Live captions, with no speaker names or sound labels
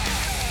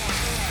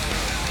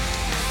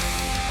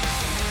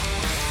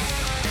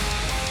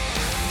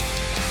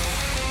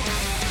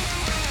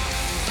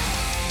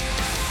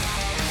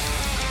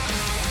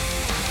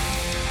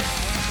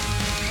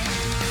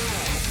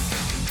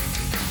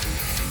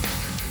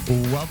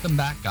Welcome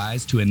back,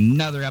 guys, to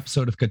another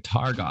episode of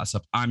Guitar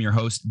Gossip. I'm your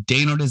host,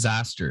 Dano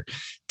Disaster.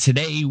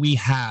 Today, we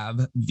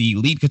have the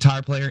lead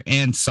guitar player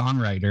and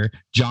songwriter,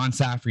 John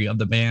Saffrey of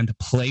the band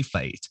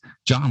Playfight.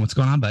 John, what's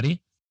going on,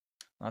 buddy?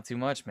 Not too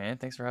much, man.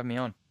 Thanks for having me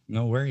on.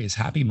 No worries.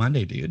 Happy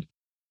Monday, dude.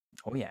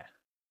 Oh, yeah.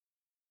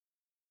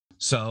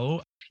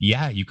 So,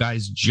 yeah, you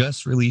guys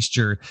just released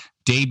your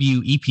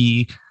debut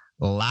EP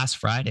last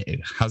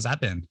Friday. How's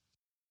that been?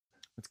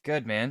 It's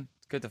good, man.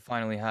 It's good to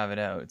finally have it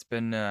out. It's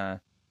been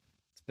a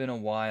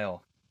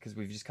while because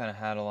we've just kind of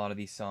had a lot of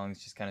these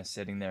songs just kind of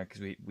sitting there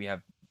because we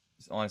have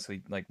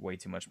honestly like way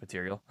too much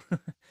material.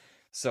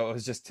 So it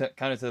was just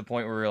kind of to the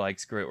point where we were like,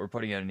 screw it, we're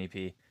putting out an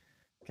EP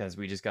because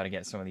we just got to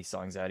get some of these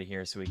songs out of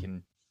here so we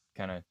can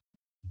kind of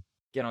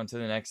get on to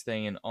the next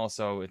thing. And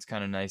also, it's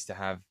kind of nice to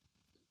have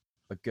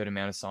a good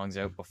amount of songs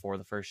out before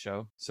the first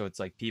show. So it's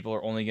like people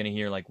are only going to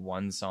hear like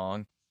one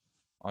song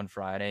on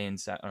Friday and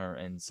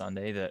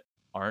Sunday that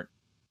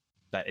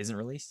isn't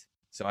released.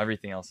 So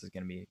everything else is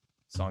going to be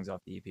songs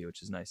off the EP,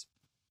 which is nice.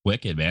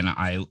 Wicked, man.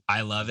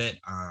 I love it.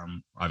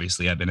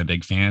 Obviously I've been a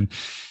big fan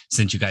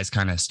since you guys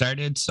kind of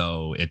started,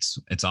 so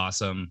it's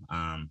awesome.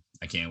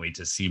 I can't wait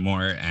to see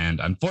more, and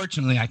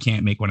unfortunately I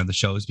can't make one of the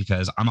shows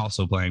because I'm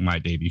also playing my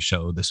debut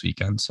show this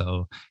weekend,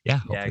 so yeah,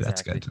 hopefully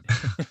exactly.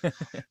 That's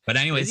good. But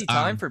anyways, busy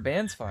time for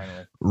bands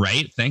finally,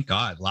 right? Thank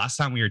God. Last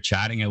time we were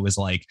chatting, it was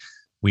like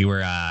we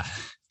were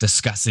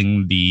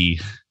discussing the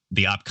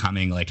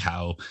upcoming, like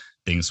how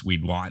things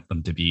we'd want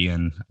them to be,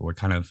 and we're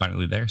kind of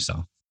finally there.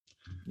 So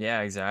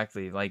yeah,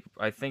 exactly. Like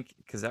I think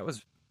because that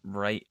was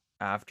right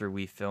after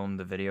we filmed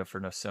the video for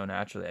No So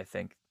Naturally, I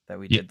think that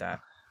we did that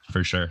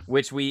for sure,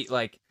 which we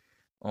like,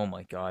 oh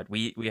my God,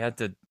 we had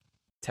to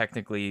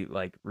technically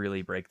like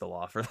really break the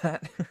law for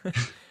that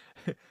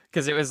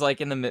because it was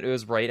like it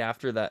was right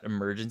after that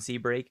emergency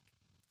break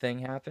thing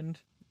happened.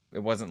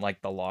 It wasn't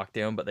like the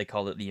lockdown, but they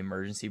called it the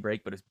emergency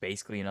break, but it's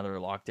basically another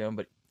lockdown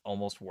but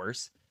almost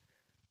worse.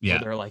 yeah,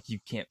 where they're like, you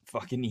can't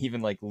fucking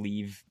even like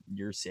leave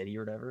your city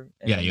or whatever.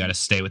 And yeah, you got to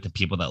stay with the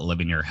people that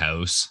live in your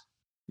house.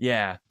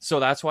 Yeah, so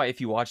that's why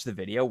if you watch the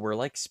video, we're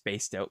like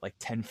spaced out like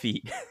 10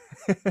 feet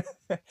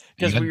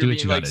because we were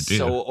being like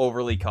so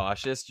overly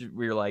cautious.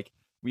 We were like,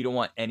 we don't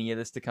want any of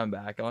this to come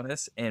back on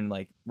us, and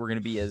like we're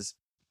gonna be as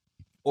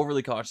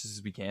overly cautious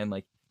as we can.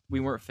 Like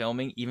we weren't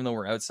filming, even though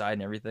we're outside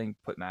and everything.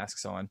 Put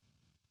masks on,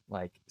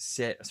 like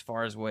sit as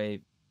far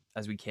away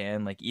as we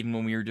can. Like even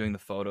when we were doing the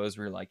photos,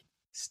 we were like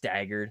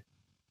staggered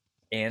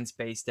and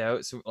spaced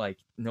out, so like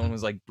no one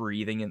was like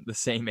breathing in the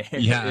same air.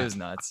 Yeah, it was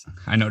nuts.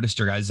 I noticed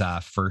your guys'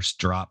 first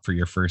drop for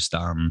your first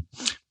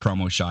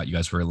promo shot. You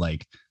guys were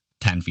like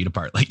 10 feet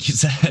apart, like you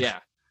said.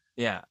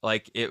 Yeah,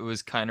 like it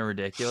was kind of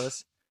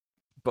ridiculous,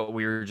 but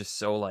we were just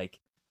so like,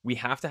 we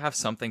have to have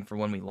something for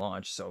when we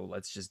launch, so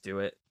let's just do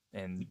it,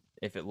 and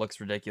if it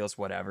looks ridiculous,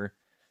 whatever.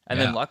 And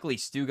then luckily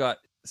Stu got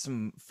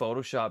some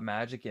Photoshop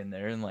magic in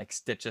there and like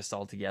stitched us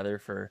all together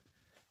for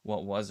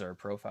what was our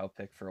profile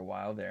pic for a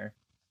while there.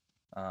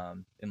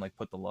 And like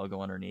put the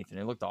logo underneath, and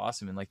it looked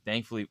awesome. And like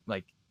thankfully,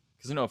 like,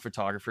 because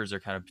photographers are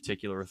kind of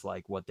particular with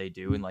like what they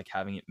do and like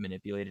having it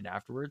manipulated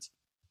afterwards.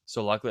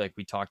 So luckily, like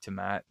we talked to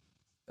Matt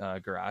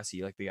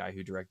Garassi, like the guy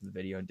who directed the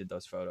video and did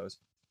those photos,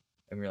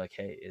 and we were like,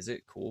 hey, is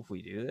it cool if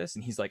we do this?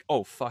 And he's like,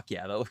 oh fuck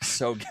yeah, that looks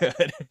so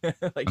good.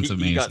 Like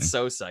he got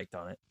so psyched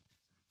on it.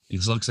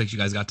 It looks like you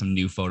guys got some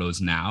new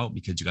photos now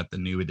because you got the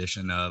new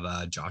edition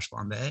of Josh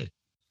Bombay.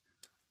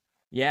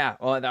 Yeah,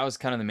 well, that was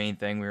kind of the main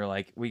thing. We were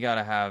like, we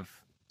gotta have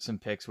some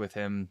pics with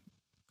him,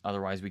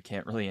 otherwise we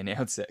can't really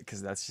announce it,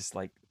 because that's just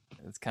like,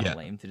 it's kind of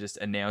lame to just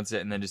announce it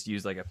and then just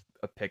use like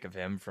a pic of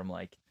him from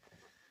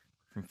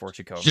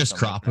Forchicova. Just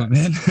crop him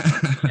in.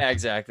 Yeah,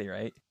 exactly,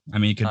 right? I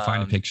mean, you can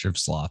find a picture of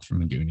Sloth from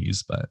the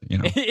Goonies, but you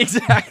know.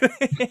 Exactly.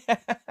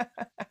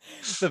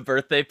 The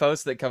birthday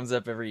post that comes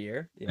up every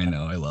year. Yeah. I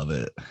know, I love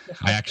it.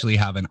 I actually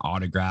have an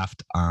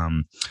autographed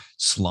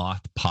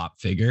Sloth pop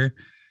figure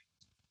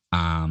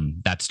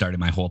that started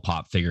my whole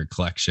pop figure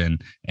collection,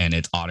 and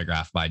it's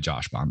autographed by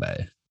Josh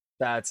Bombay.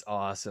 That's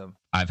awesome.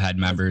 I've had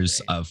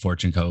members of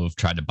Fortune Cove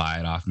try to buy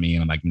it off me,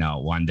 and I'm like, no,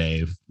 one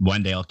day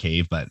I'll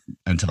cave, but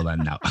until then,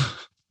 no.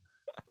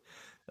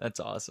 That's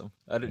awesome.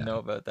 I didn't know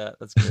about that.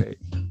 That's great.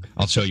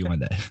 I'll show you one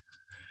day.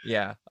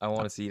 Yeah, I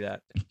want to see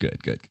that. Good.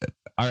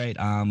 All right,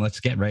 let's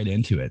get right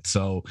into it.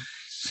 So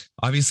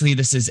obviously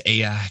this is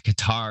a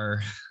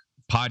guitar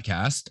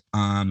podcast,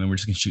 and we're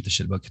just gonna shoot the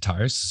shit about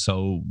guitars.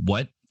 So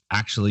what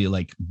actually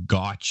like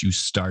got you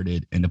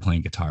started into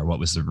playing guitar? What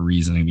was the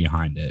reasoning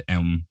behind it,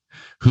 and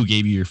who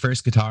gave you your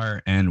first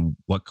guitar, and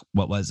what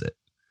was it?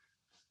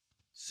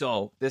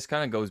 So this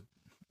kind of goes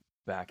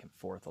back and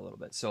forth a little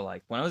bit. So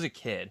like when I was a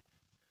kid,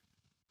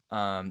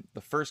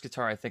 the first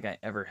guitar I think I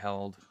ever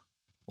held,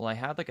 well, I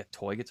had like a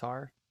toy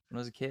guitar when I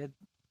was a kid,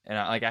 and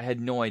I had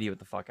no idea what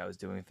the fuck I was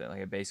doing with it.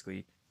 Like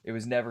it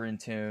was never in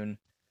tune.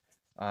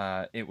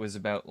 It was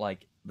about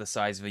like the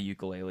size of a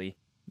ukulele,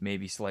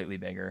 maybe slightly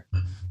bigger.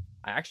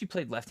 I actually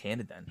played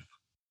left-handed then.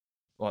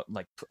 Well,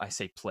 like I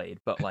say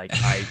played, but like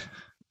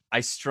I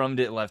strummed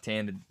it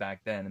left-handed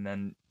back then, and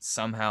then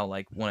somehow,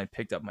 like, when I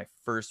picked up my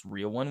first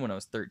real one when I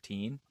was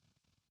 13,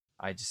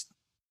 I just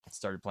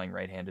started playing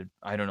right-handed.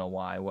 I don't know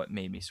why, what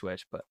made me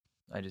switch, but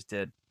I just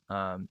did.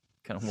 Kind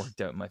of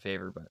worked out in my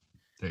favor, but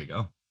There you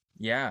go.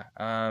 yeah.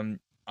 I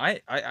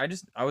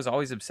was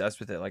always obsessed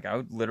with it. Like, I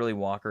would literally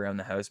walk around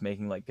the house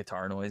making like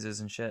guitar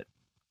noises and shit.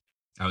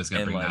 I was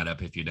gonna And bring like, that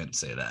up if you didn't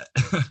say that.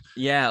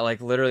 yeah,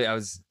 like literally, I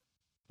was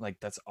like,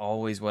 that's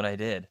always what I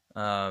did.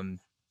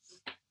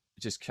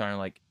 Just kind of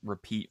like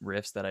repeat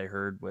riffs that I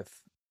heard with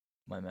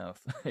my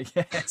mouth, I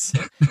guess.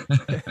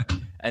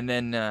 And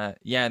then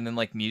yeah, and then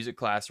like music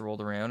class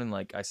rolled around, and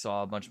like I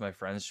saw a bunch of my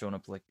friends showing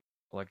up like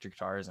electric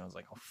guitars, and I was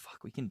like, oh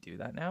fuck, we can do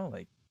that now.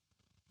 Like,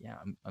 yeah,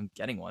 I'm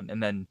getting one.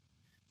 And then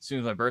as soon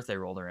as my birthday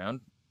rolled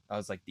around, I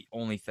was like, the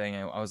only thing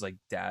I was like,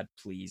 Dad,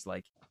 please,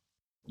 like,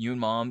 you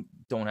and Mom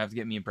don't have to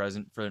get me a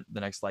present for the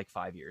next like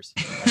 5 years.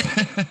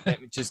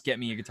 Just get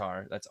me a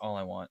guitar. That's all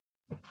I want.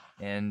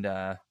 And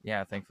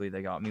yeah, thankfully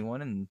they got me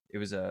one, and it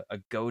was a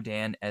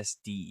Dane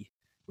SD,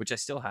 which I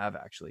still have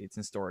actually. It's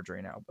in storage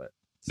right now, but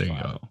There still you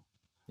have go. it.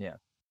 Yeah,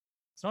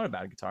 it's not a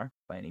bad guitar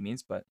by any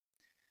means, but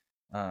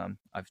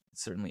I've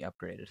certainly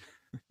upgraded.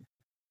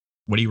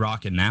 What are you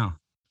rocking now?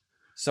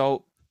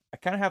 So I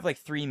kind of have like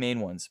three main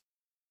ones.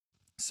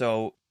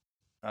 So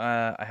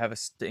I have a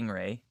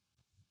Stingray,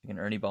 like an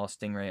Ernie Ball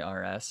Stingray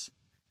RS.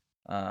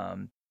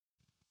 Um,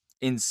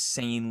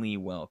 Insanely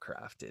well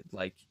crafted.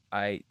 Like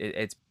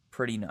it's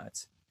pretty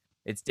nuts.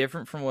 It's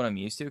different from what I'm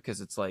used to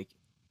because it's like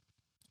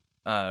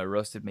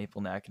roasted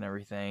maple neck and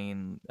everything,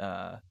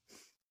 and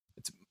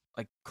it's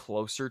like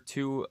closer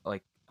to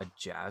like a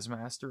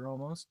Jazzmaster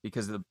almost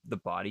because the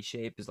body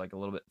shape is like a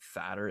little bit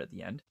fatter at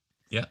the end.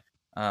 Yeah.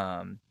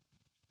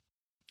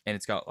 And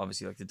it's got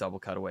obviously like the double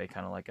cutaway,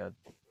 kind of like a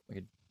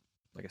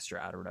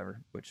Strat or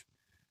whatever, which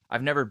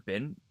I've never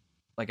been.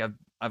 Like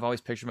I've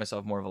always pictured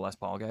myself more of a Les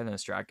Paul guy than a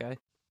Strat guy,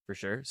 for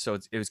sure. So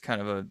it was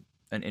kind of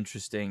an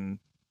interesting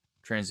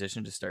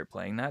transition to start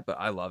playing that, but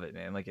I love it,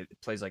 man. Like it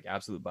plays like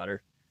absolute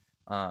butter.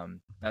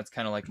 That's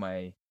kind of like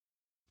my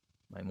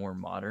more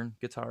modern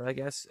guitar, I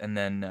guess. And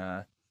then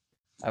I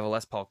have a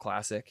Les Paul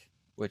Classic,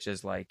 which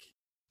is like,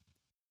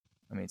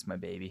 I mean, it's my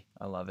baby.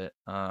 I love it.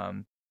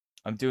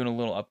 I'm doing a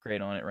little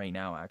upgrade on it right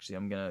now. Actually,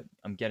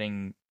 I'm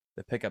getting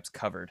the pickups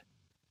covered.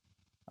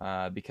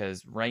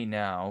 Because right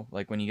now,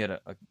 like when you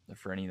get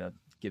for any of the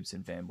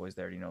Gibson fanboys,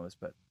 they already know this,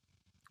 but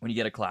when you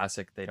get a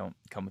classic, they don't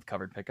come with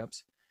covered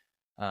pickups.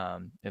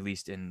 At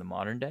least in the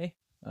modern day.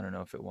 I don't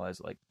know if it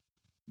was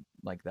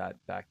like that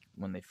back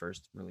when they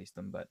first released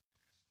them, but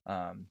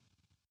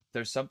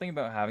there's something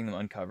about having them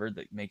uncovered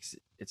that makes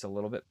it's a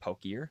little bit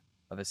pokier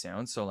of a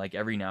sound. So like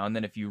every now and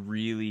then, if you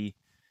really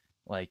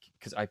like,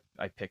 because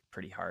I pick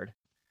pretty hard,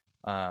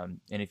 and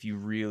if you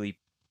really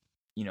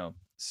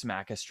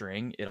smack a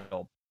string,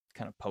 it'll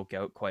kind of poke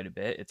out quite a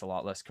bit. It's a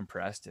lot less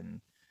compressed,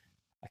 and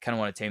I kind of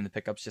want to tame the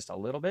pickups just a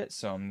little bit.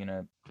 So I'm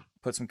gonna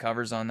put some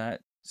covers on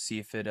that, see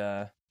if it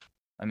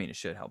I mean, it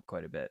should help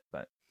quite a bit,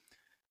 but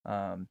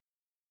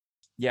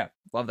yeah,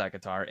 love that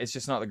guitar. It's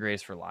just not the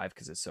greatest for live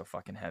because it's so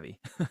fucking heavy.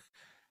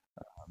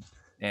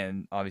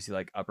 And obviously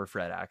like upper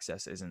fret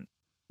access isn't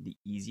the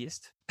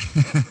easiest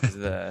because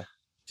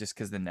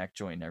the neck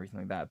joint and everything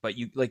like that. But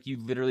you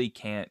literally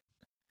can't,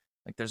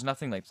 like, there's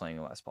nothing like playing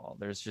a Les Paul.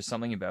 There's just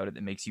something about it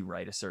that makes you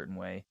write a certain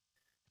way.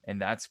 And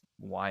that's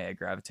why I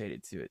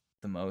gravitated to it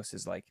the most,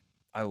 is like,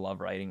 I love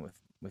writing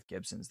with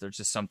Gibsons. There's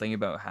just something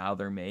about how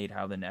they're made,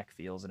 how the neck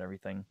feels and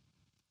everything,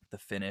 the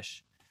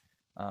finish.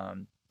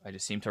 I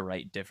just seem to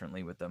write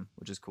differently with them,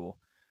 which is cool.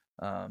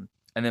 And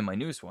then my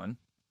newest one,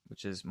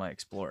 which is my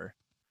Explorer,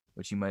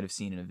 which you might have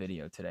seen in a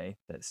video today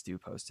that Stu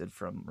posted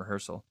from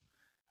rehearsal.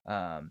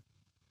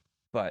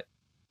 But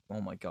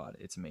oh my God,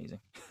 it's amazing.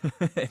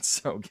 It's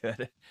so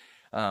good.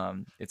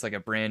 It's like a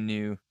brand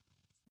new,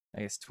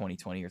 I guess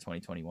 2020 or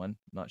 2021. I'm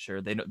not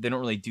sure. They don't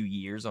really do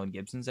years on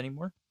Gibsons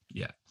anymore.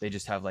 Yeah. They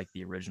just have like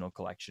the original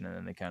collection, and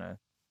then they kind of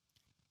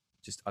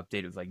just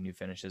update it with like new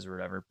finishes or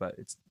whatever. But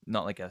it's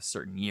not like a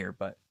certain year,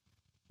 but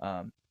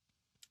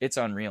it's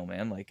unreal,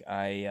 man. Like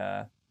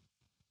I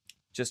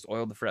just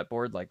oiled the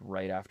fretboard like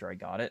right after I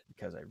got it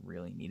because I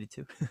really needed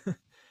to.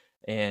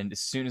 And as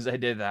soon as I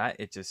did that,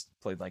 it just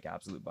played like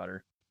absolute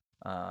butter.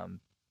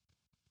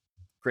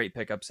 Great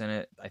pickups in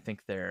it. I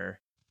think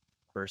they're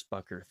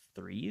Burstbucker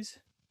 3s,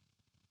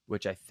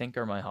 which I think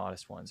are my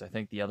hottest ones. I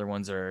think the other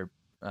ones are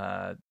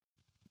the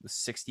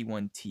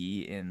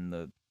 61T in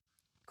the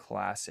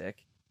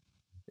Classic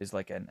is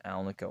like an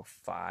Alnico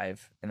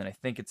 5, and then I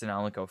think it's an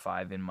Alnico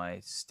 5 in my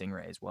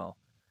Stingray as well.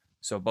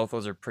 So both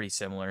those are pretty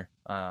similar.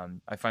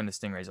 I find the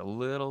Stingray's a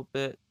little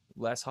bit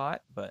less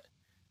hot, but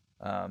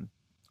I'm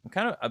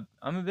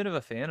a bit of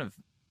a fan of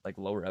like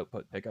lower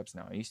output pickups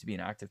now. I used to be an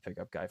active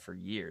pickup guy for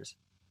years,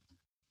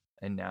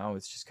 and now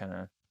it's just kind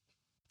of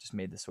just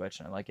made the switch,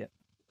 and I like it.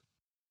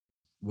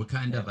 What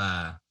kind of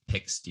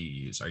picks do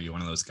you use? Are you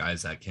one of those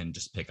guys that can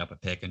just pick up a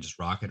pick and just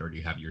rock it, or do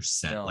you have your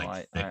set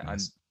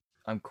thickness?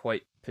 I'm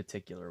quite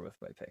particular with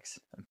my picks.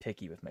 I'm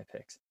picky with my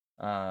picks.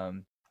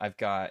 I've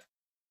got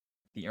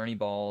the Ernie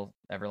Ball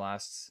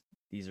Everlasts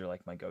these are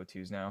like my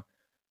go-tos now.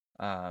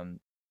 Um,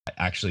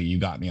 Actually, you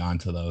got me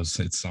onto those.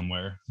 It's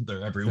somewhere.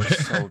 They're everywhere. they're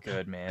so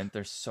good, man.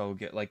 They're so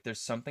good. Like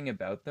there's something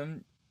about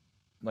them.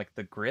 Like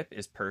the grip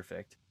is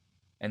perfect,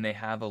 and they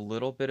have a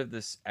little bit of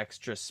this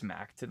extra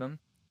smack to them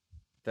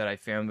that I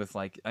found with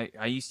like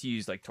I used to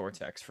use like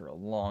Tortex for a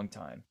long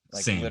time,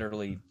 like Same.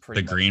 literally The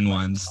pretty much green my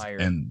ones entire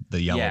and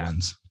the yellow yeah,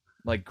 ones.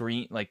 like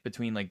green, like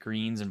between like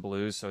greens and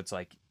blues. So it's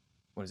like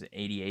what is it,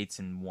 88s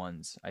and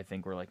ones? I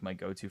think were like my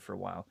go-to for a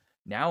while.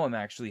 Now I'm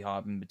actually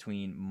hopping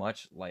between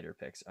much lighter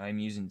picks. I'm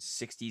using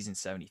 60s and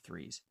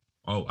 73s.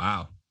 Oh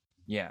wow.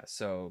 Yeah,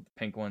 so the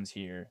pink ones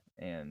here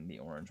and the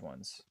orange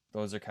ones.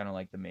 Those are kind of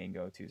like the main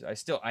go-tos.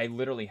 I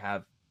literally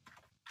have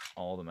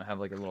all of them. I have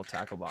like a little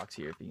tackle box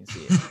here if you can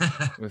see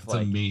it with It's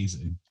like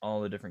amazing.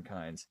 all the different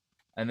kinds.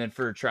 And then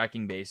for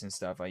tracking base and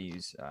stuff, I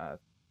use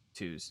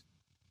twos.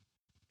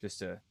 Just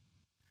to,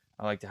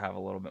 I like to have a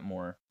little bit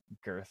more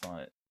girth on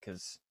it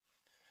because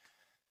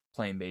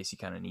playing bass you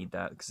kind of need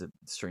that because the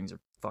strings are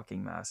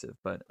fucking massive.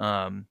 But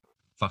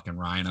Fucking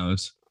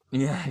rhinos.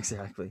 yeah,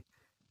 exactly.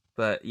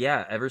 But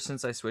yeah, ever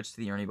since I switched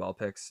to the Ernie ball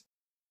picks,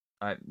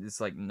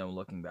 it's like no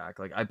looking back.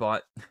 Like I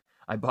bought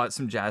I bought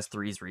some Jazz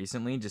 3s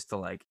recently just to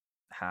like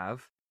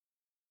have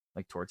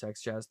like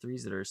Tortex Jazz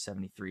 3s that are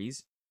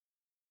 73s.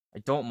 I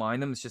don't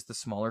mind them. It's just the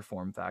smaller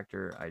form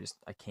factor.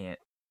 I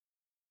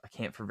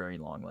can't for very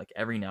long. Like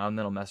every now and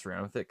then I'll mess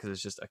around with it because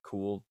it's just a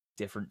cool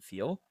different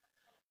feel.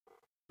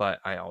 But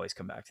I always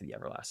come back to the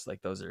Everlast.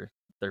 Like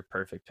they're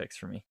perfect picks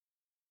for me.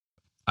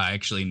 I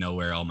actually know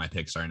where all my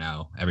picks are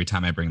now. Every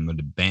time I bring them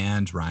to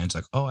band, Ryan's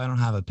like, "Oh, I don't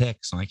have a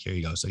pick." So I'm like, "Here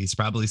you go." So he's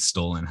probably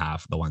stolen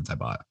half the ones I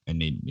bought and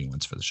need new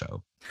ones for the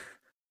show.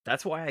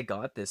 That's why I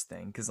got this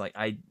thing because like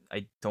I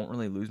don't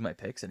really lose my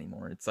picks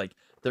anymore. It's like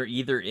they're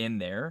either in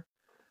there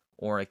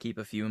or I keep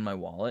a few in my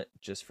wallet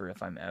just for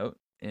if I'm out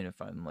and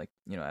if I'm like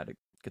at a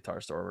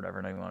guitar store or whatever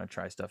and I want to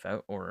try stuff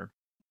out or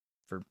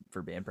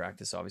for band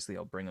practice. Obviously,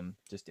 I'll bring them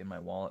just in my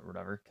wallet or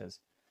whatever because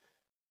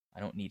I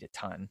don't need a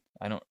ton.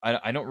 I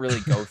don't really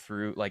go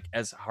through like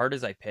as hard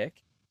as I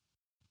pick.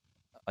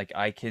 Like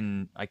I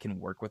can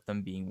work with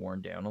them being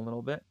worn down a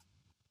little bit.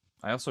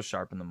 I also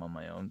sharpen them on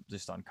my own,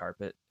 just on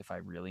carpet if I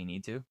really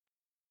need to.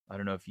 I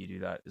don't know if you do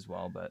that as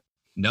well, but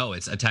No,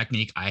 it's a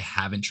technique I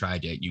haven't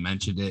tried yet. You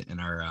mentioned it in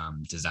our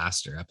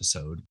disaster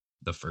episode,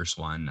 the first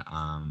one.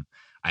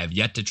 I have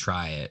yet to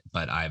try it,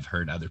 but I've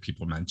heard other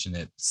people mention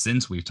it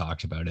since we've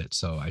talked about it.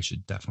 So I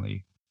should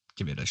definitely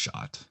give it a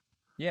shot.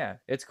 yeah,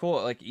 it's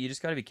cool. Like you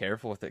just got to be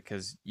careful with it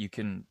because you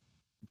can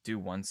do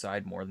one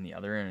side more than the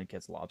other, and it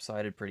gets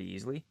lopsided pretty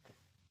easily.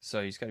 So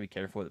you just got to be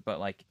careful with it. But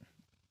like,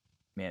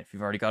 man, if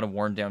you've already got a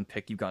worn down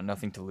pick, you've got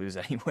nothing to lose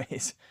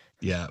anyways.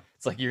 Yeah.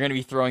 It's like you're gonna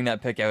be throwing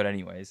that pick out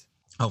anyways.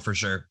 Oh, for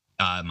sure.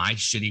 My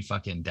shitty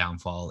fucking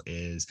downfall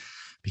is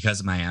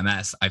because of my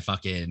MS, I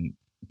fucking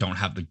don't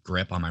have the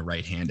grip on my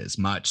right hand as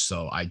much.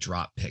 So I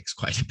drop picks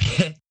quite a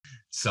bit. Oh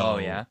So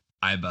yeah,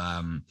 I've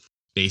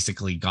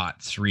basically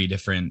got three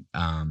different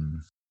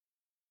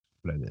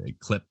what are they,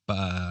 clip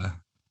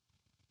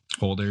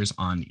holders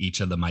on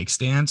each of the mic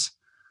stands.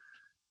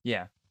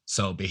 yeah.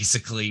 So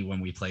basically,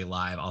 when we play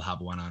live, I'll have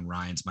one on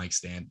Ryan's mic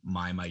stand,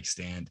 my mic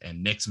stand,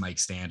 and Nick's mic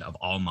stand of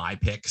all my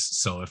picks.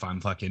 So if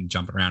I'm fucking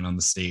jumping around on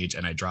the stage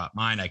and I drop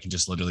mine, I can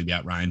just literally be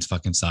at Ryan's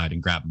fucking side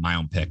and grab my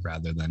own pick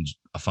rather than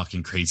a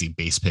fucking crazy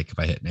bass pick if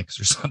I hit Nick's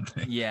or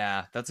something.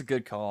 Yeah, that's a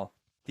good call.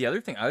 The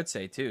other thing I would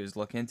say too is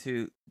look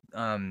into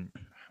I don't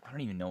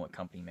even know what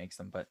company makes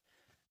them, but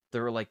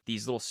there were like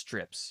these little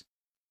strips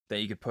that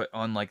you could put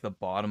on like the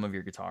bottom of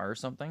your guitar or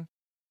something.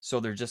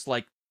 So they're just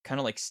like kind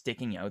of like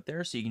sticking out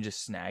there so you can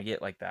just snag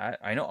it like that.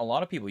 I know a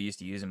lot of people used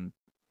to use them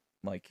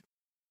like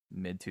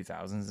mid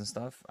 2000s and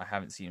stuff. I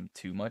haven't seen them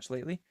too much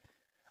lately.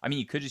 I mean,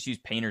 you could just use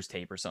painter's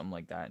tape or something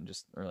like that and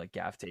just or like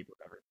gaff tape or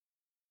whatever.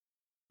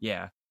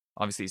 Yeah.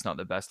 Obviously it's not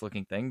the best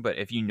looking thing, but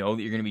if you know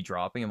that you're going to be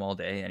dropping them all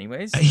day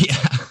anyways, it's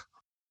like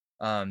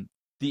Yeah.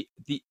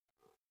 the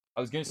I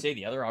was going to say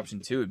the other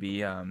option too would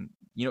be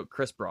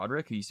Chris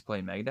Broderick who used to play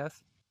in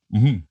Megadeth.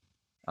 Mhm.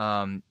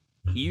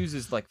 He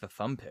uses like the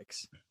thumb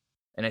picks.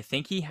 And I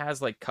think he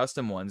has like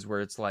custom ones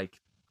where it's like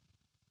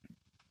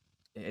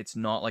it's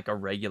not like a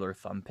regular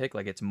thumb pick,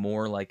 like it's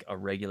more like a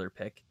regular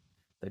pick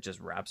that just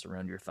wraps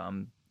around your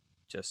thumb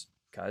just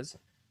cuz.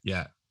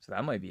 Yeah. So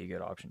that might be a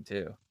good option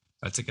too.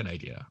 That's a good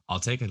idea. I'll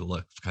take a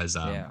look because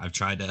Yeah. I've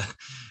tried to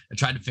I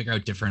tried to figure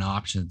out different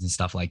options and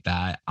stuff like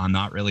that. I'm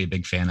not really a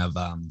big fan of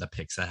the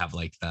picks that have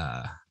like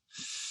the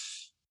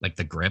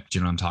grip. Do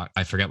you know what I'm talking?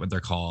 I forget what they're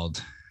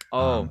called.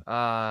 Oh,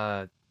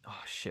 oh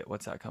shit,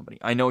 what's that company?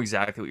 I know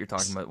exactly what you're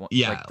talking about.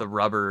 Yeah. Like the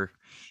rubber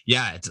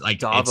Yeah, it's like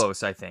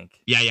Davos, I think.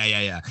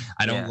 Yeah.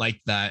 I don't Yeah.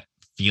 like that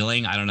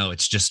feeling. I don't know.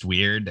 It's just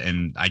weird,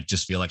 and I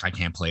just feel like I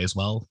can't play as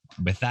well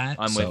with that.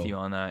 I'm with you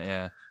on that.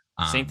 Yeah.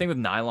 Same thing with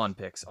nylon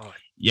picks. Oh,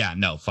 yeah,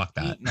 no, fuck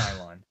I that. hate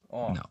nylon.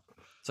 Oh, No.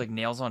 it's like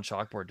nails on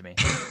chalkboard to me.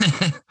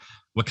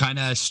 What kind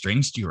of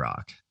strings do you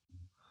rock?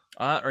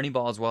 Ernie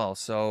ball as well.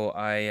 So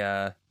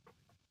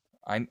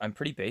I'm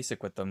pretty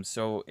basic with them.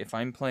 So if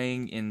I'm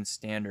playing in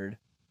standard,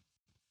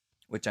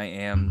 which I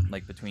am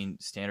like between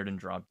standard and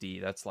drop D,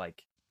 that's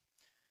like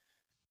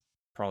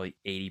probably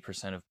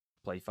 80% of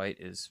Playfight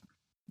is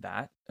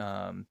that.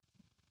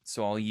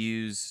 So I'll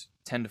use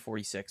 10 to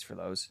 46 for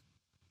those.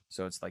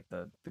 So it's like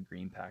the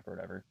green pack or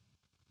whatever.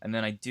 And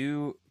then I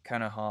do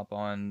kind of hop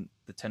on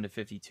the 10 to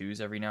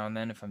 52s every now and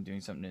then if I'm doing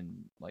something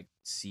in like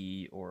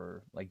C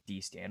or like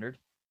D standard.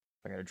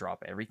 If I got to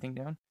drop everything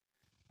down.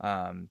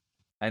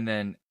 And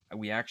then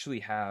we actually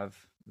have,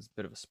 this is a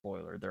bit of a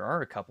spoiler, there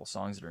are a couple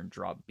songs that are in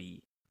drop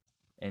B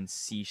and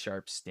C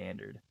sharp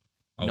standard.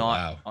 Oh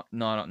Not wow.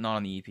 not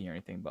on the EP or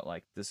anything, but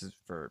like this is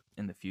for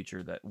in the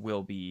future that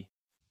will be,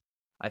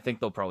 I think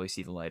they'll probably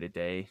see the light of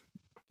day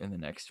in the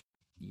next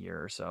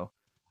year or so.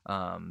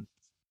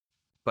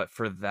 But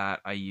for that,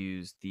 I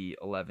use the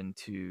 11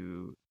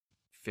 to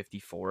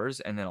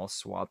 54s, and then I'll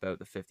swap out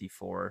the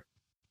 54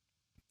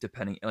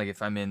 depending. Like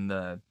if I'm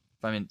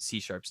in C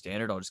sharp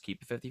standard, I'll just keep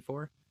the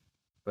 54.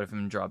 But if I'm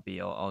in drop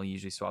B, I'll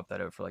usually swap that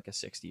out for like a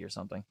 60 or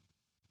something.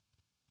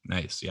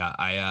 Nice. Yeah.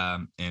 I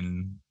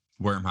in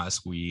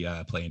Wormhusk we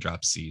play in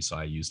drop C, so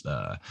I use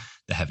the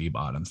heavy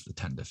bottoms, the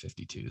 10 to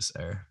 52s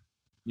there.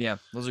 Yeah,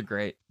 those are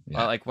great.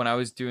 Yeah. Like when I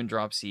was doing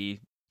drop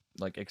C,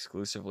 like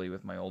exclusively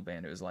with my old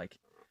band, it was like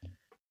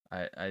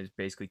I was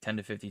basically 10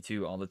 to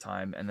 52 all the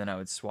time, and then I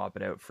would swap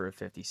it out for a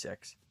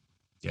 56.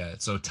 Yeah.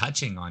 So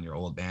touching on your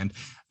old band,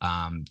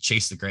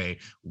 Chase the Gray,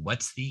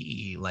 what's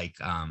the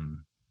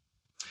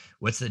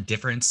what's the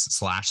difference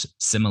slash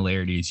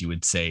similarities you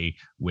would say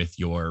with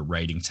your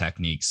writing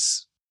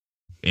techniques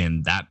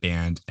in that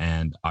band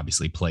and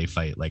obviously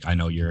Playfight? Like I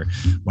know you're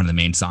one of the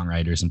main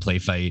songwriters in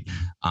Playfight.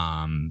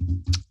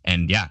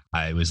 And yeah,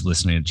 I was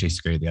listening to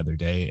Chase the Gray the other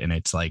day, and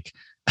it's like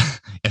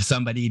if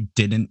somebody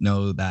didn't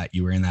know that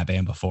you were in that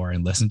band before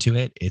and listened to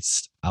it,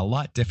 it's a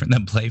lot different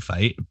than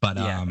Playfight. But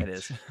Yeah, it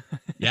is.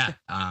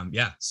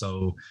 yeah.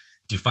 So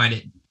do you find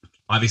it,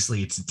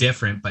 obviously it's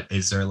different, but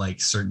is there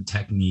like certain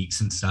techniques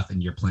and stuff in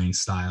your playing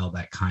style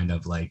that kind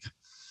of like,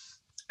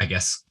 I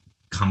guess,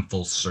 come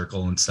full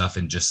circle and stuff,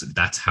 and just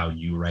that's how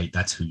you write,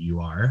 that's who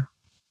you are?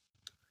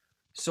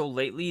 So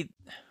lately,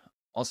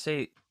 I'll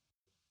say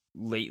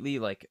lately,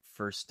 like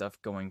for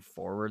stuff going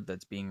forward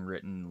that's being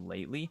written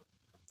lately,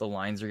 the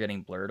lines are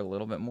getting blurred a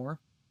little bit more.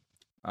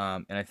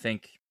 And I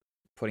think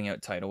putting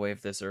out Tidal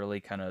Wave this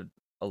early kind of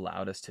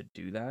allowed us to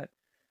do that.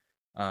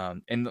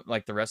 And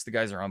like the rest of the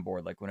guys are on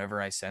board. Like whenever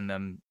I send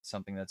them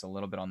something that's a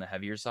little bit on the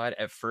heavier side,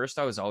 at first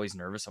I was always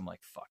nervous. I'm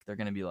like, fuck, they're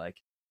gonna be like,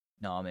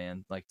 nah,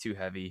 man, like too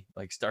heavy.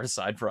 Like start a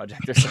side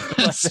project or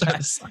something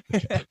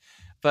like that.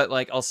 But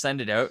like I'll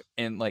send it out,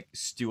 and like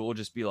Stu will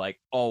just be like,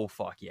 oh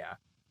fuck yeah.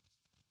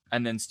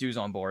 And then Stu's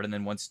on board, and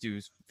then once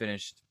Stu's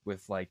finished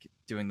with like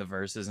doing the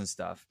verses and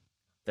stuff,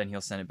 then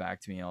he'll send it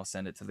back to me. I'll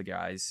send it to the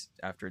guys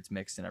after it's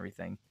mixed and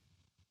everything.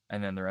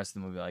 And then the rest of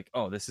them will be like,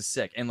 oh, this is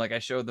sick. And like I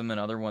showed them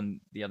another one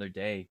the other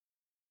day,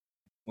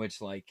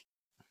 which like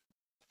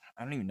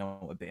I don't even know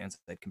what bands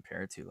I'd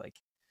compare it to.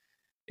 Like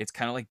it's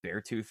kind of like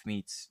Beartooth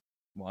meets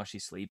While She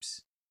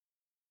Sleeps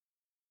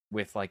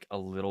with like a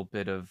little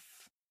bit of,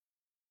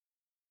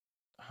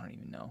 I don't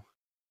even know,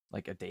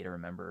 like A Day to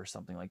Remember or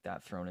something like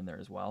that thrown in there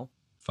as well.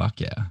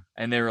 Fuck yeah.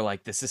 And they were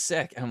like, this is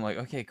sick. And I'm like,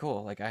 okay,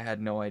 cool. Like I had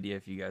no idea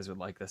if you guys would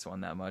like this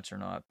one that much or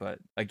not. But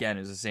again,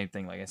 it was the same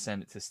thing. Like I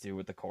sent it to Stu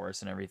with the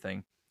chorus and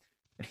everything.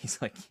 And he's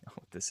like,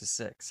 oh, this is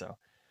sick. So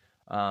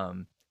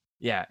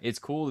yeah, it's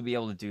cool to be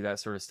able to do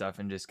that sort of stuff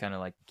and just kind of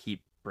like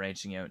keep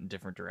branching out in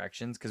different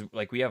directions. Cause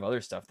like we have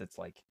other stuff that's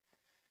like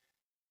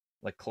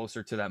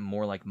closer to that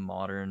more like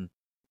modern,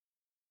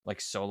 like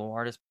solo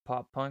artist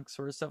pop punk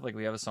sort of stuff. Like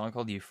we have a song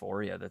called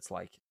Euphoria that's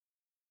like,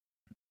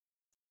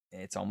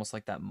 it's almost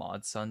like that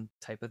Mod Sun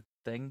type of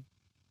thing.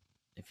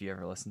 If you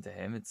ever listen to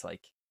him, it's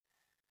like,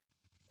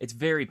 it's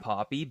very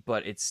poppy,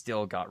 but it's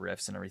still got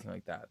riffs and everything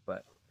like that.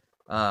 But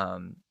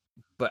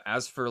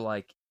as for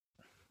like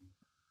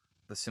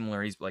the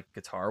similarities, like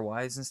guitar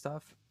wise and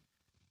stuff,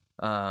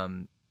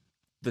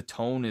 the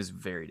tone is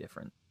very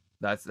different.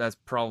 That's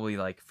probably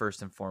like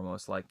first and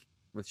foremost. Like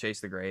with Chase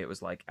the Gray, it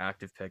was like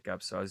active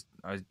pickups, so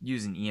I was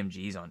using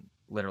EMGs on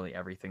literally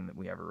everything that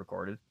we ever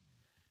recorded.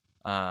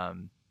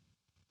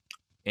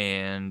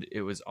 And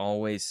it was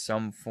always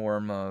some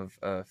form of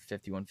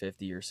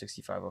 5150 or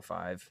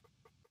 6505.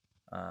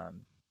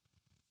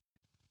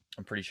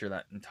 I'm pretty sure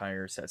that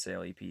entire Set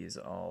Sail EP is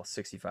all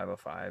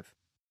 6505,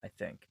 I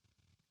think,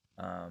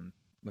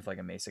 with like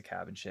a Mesa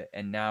cab and shit.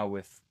 And now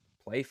with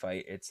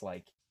Playfight, it's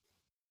like,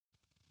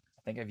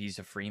 I think I've used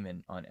a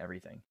Freeman on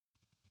everything.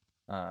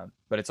 But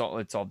it's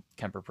all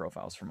Kemper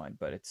profiles for mine,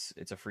 but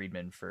it's a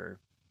Friedman for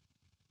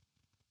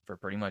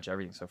pretty much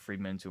everything. So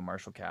Friedman to a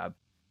Marshall cab.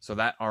 So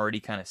that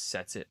already kind of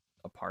sets it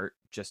apart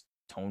just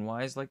tone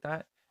wise like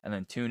that. And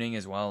then tuning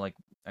as well. Like,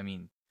 I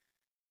mean,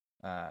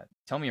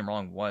 Tell Me I'm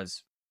Wrong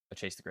was a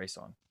Chase the Gray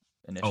song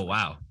initially. Oh,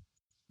 wow.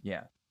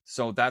 Yeah.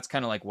 So that's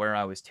kind of like where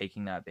I was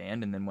taking that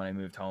band. And then when I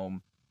moved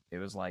home, it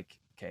was like,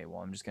 okay,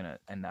 well, I'm just going to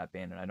end that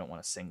band and I don't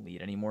want to sing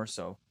lead anymore.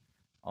 So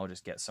I'll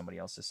just get somebody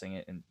else to sing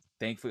it. And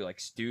thankfully, like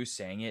Stu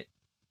sang it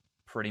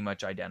pretty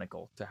much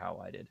identical to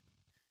how I did.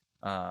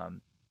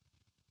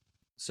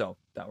 So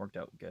that worked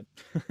out good.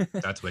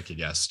 That's wicked.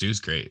 Yeah. Stu's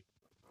great.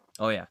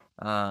 Oh yeah.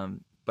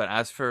 But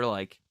as for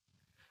like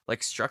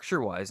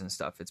structure wise and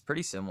stuff, it's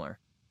pretty similar.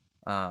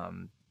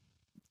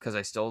 Because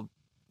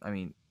I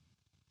mean,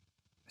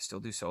 I still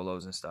do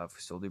solos and stuff,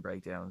 still do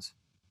breakdowns.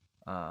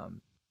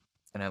 And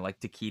I like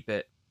to keep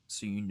it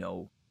so you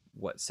know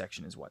what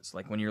section is what. So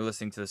like when you're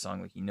listening to the song,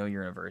 like you know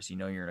you're in a verse, you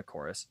know you're in a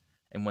chorus,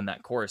 and when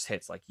that chorus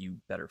hits, like you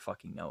better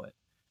fucking know it.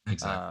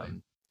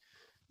 Exactly.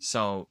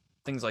 So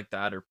things like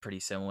that are pretty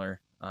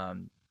similar.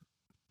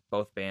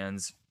 Both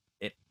bands,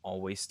 it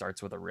always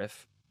starts with a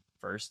riff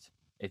first.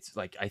 It's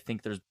like I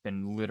think there's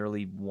been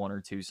literally one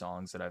or two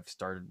songs that I've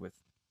started with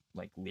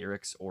like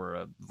lyrics or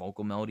a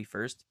vocal melody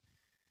first,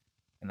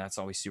 and that's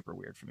always super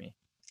weird for me.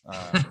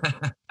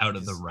 Out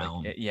of the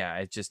realm. Like,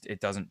 it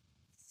doesn't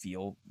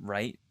feel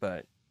right,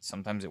 but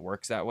sometimes it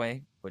works that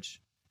way, which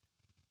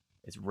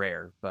is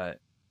rare, but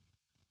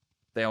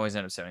they always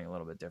end up sounding a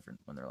little bit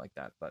different when they're like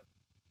that. But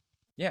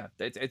yeah,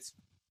 it's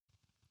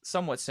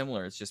somewhat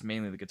similar. It's just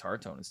mainly the guitar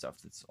tone and stuff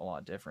that's a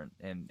lot different,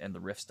 and the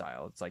riff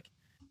style. It's like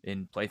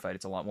in Playfight,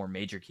 it's a lot more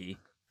major key.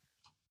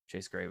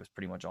 Chase Gray was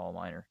pretty much all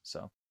minor.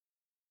 So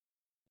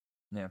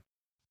yeah.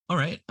 All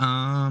right.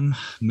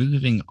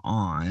 Moving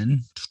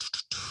on.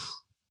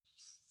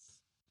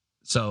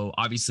 So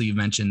obviously you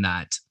mentioned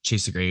that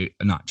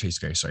not Chase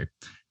Gray, sorry.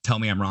 Tell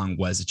Me I'm Wrong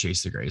was a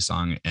Chase the Gray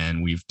song,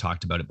 and we've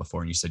talked about it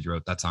before, and you said you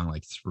wrote that song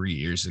like 3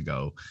 years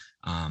ago.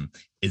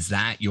 Is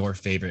that your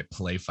favorite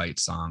Playfight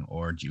song,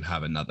 or do you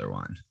have another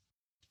one?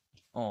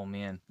 Oh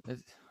man,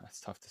 that's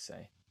tough to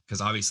say. Because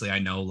obviously I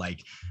know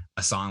like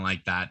a song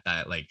like that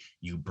like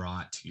you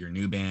brought to your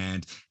new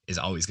band is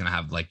always going to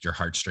have like your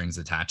heartstrings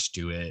attached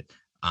to it.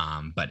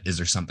 But is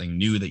there something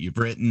new that you've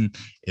written?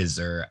 Is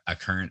there a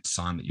current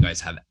song that you guys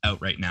have out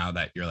right now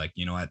that you're like,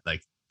 you know what,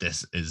 like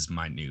this is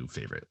my new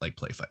favorite like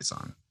Playfight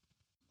song?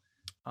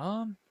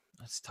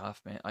 That's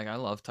tough, man. Like I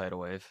love Tidal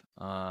Wave.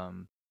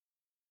 Tidal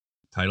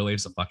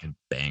Wave's a fucking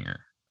banger.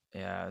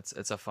 Yeah,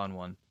 it's a fun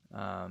one.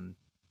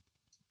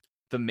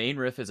 The main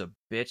riff is a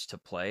bitch to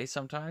play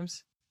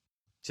sometimes,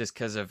 just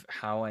because of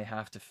how I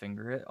have to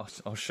finger it.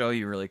 I'll show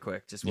you really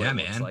quick just what it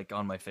looks like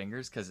on my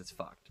fingers, because it's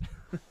fucked.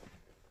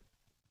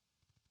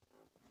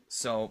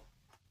 So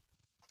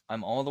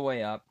I'm all the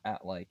way up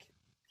at like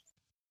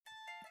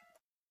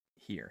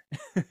here.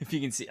 If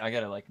you can see, I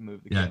gotta like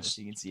move the camera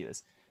so you can see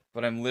this.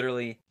 But I'm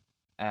literally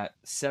at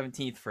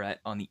 17th fret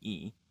on the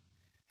E,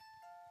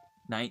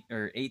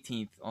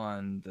 18th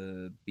on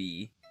the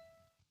B,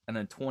 and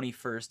then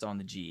 21st on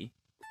the G.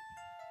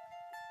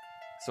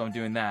 So I'm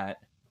doing that,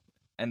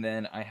 and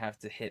then I have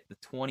to hit the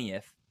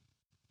 20th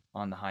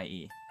on the high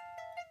E.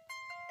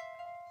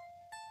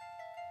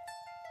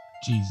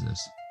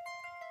 Jesus.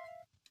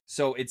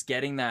 So it's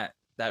getting that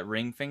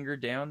ring finger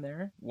down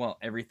there while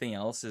everything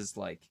else is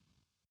like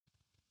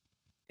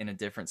in a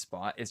different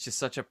spot. It's just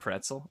such a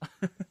pretzel.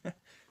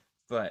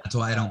 But that's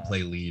why I don't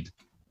play lead.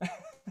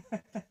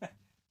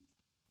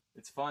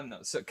 It's fun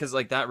though. So because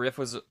like that riff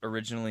was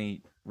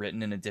originally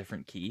written in a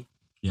different key.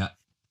 Yeah.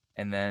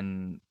 And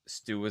then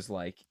Stu was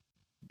like,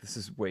 this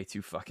is way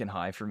too fucking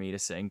high for me to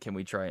sing. Can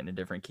we try it in a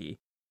different key?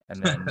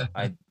 And then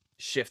I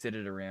shifted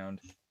it around.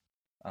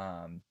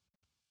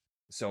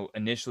 So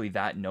initially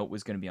that note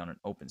was going to be on an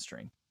open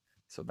string.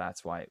 So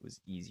that's why it was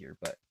easier.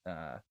 But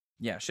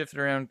yeah, shifted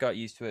around, got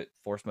used to it,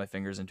 forced my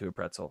fingers into a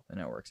pretzel, and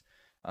it works.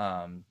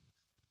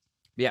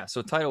 Yeah,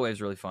 so Tidal Wave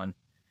is really fun.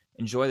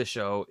 Enjoy the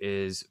Show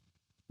is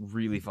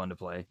really fun to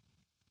play.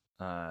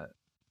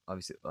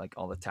 Obviously, like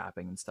all the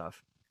tapping and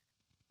stuff.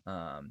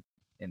 And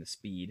the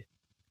speed.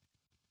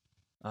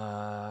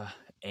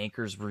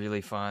 Anchor's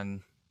really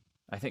fun.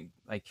 I think,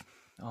 like,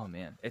 oh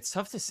man, it's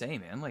tough to say,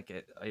 man. Like,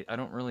 I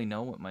don't really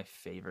know what my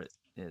favorite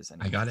is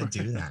anymore. I gotta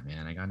do that,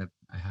 man.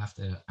 I have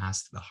to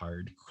ask the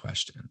hard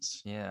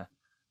questions. Yeah.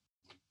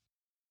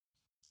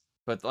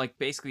 But like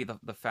basically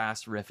the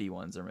fast riffy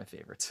ones are my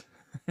favorites.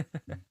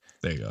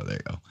 There you go.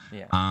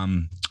 Yeah.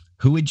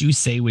 Who would you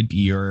say would be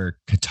your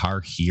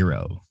guitar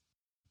hero?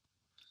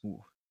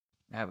 Ooh,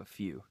 I have a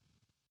few.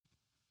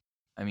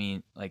 I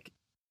mean, like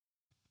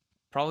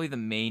probably the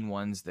main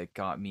ones that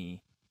got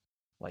me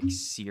like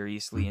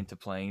seriously into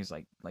playing is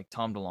like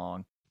Tom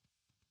DeLonge.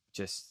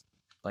 Just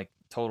like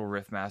total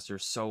riff master,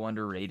 so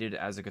underrated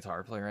as a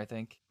guitar player, I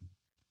think.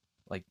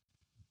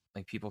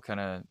 Like people kind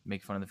of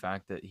make fun of the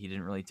fact that he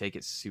didn't really take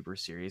it super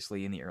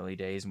seriously in the early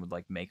days, and would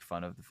like make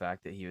fun of the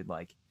fact that he would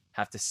like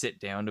have to sit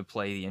down to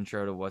play the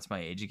intro to What's My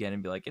Age Again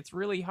and be like, it's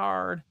really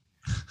hard.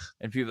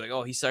 And people are like,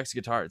 oh, he sucks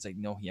guitar. It's like,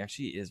 no, he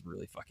actually is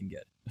really fucking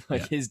good.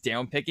 Like his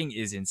down picking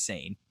is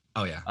insane.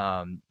 Oh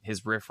yeah.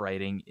 His riff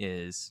writing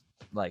is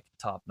like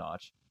top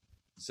notch.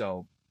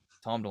 So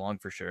Tom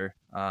DeLonge for sure.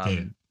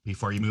 Okay,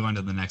 before you move on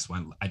to the next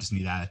one, I just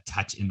need to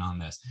touch in on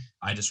this.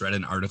 I just read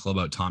an article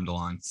about Tom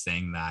DeLonge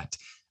saying that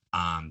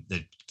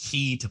the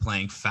key to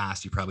playing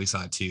fast, you probably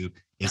saw it too,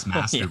 is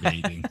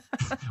masturbating.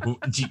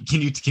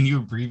 Can you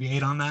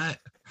abbreviate on that?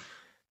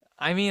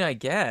 I mean, I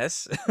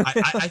guess.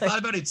 I thought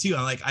about it too.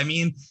 I'm like, I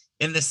mean,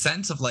 in the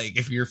sense of like,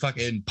 if you're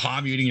fucking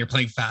palm muting, you're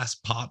playing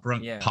fast pop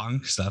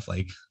punk stuff.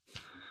 Like,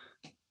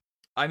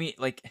 I mean,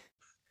 like,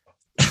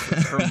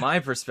 from my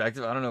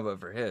perspective, I don't know about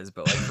for his,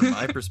 but like from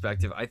my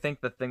perspective, I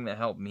think the thing that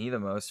helped me the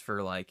most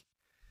for like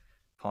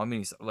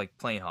like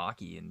playing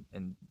hockey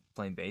and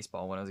playing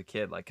baseball when I was a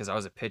kid, like because I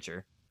was a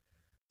pitcher,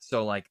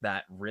 so like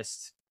that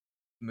wrist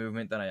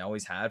movement that I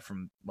always had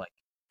from like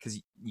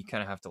because you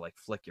kind of have to like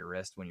flick your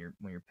wrist when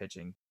you're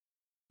pitching.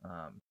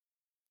 Um,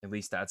 at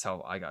least that's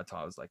how I got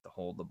taught, was like to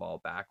hold the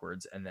ball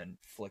backwards and then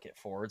flick it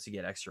forwards to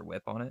get extra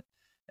whip on it,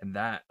 and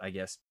that I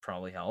guess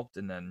probably helped.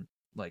 And then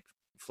like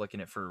flicking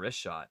it for a wrist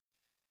shot.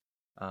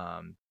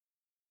 Um,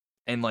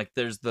 and like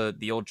there's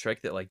the old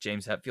trick that like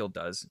James Hetfield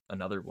does,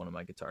 another one of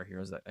my guitar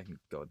heroes that I can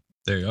go.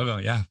 There you go.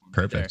 Yeah,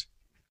 perfect.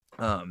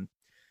 But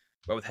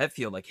with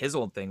Hetfield, like his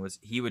old thing was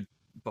he would,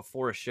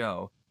 before a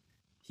show,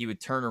 he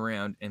would turn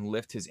around and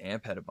lift his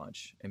amp head a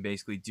bunch and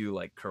basically do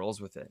like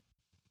curls with it,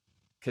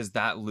 because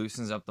that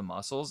loosens up the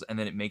muscles and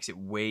then it makes it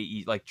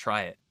like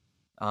try it.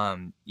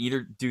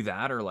 Either do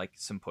that or like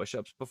some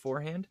push-ups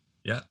beforehand.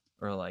 Yeah.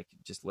 Or like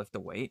just lift a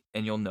weight,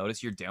 and you'll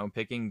notice your down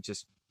picking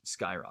just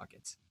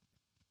skyrockets.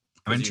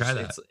 I'm gonna try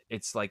that.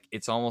 It's like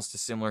it's almost a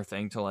similar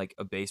thing to like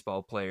a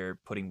baseball player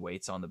putting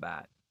weights on the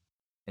bat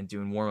and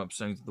doing warm-up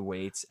swings with the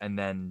weights and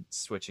then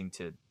switching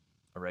to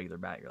a regular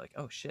bat. You're like,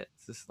 oh shit,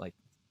 this like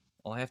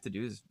all I have to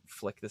do is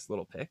flick this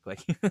little pick.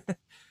 Like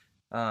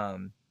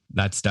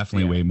that's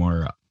definitely way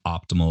more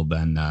optimal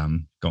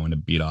than going to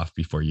beat off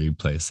before you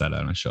play a set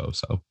on a show.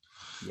 So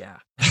yeah.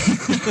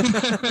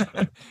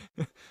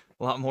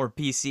 A lot more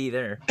PC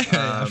there.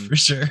 Yeah, for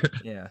sure.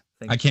 Yeah.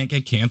 I can't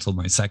get canceled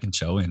my second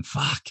show in.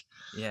 Fuck.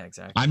 Yeah,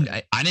 exactly.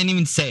 I didn't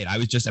even say it. I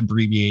was just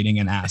abbreviating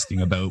and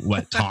asking about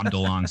what Tom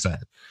DeLonge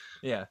said.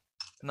 Yeah.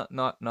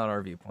 Not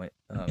our viewpoint.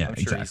 Yeah,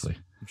 exactly.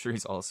 I'm sure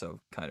he's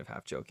also kind of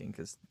half joking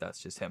because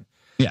that's just him.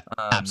 Yeah,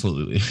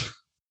 absolutely.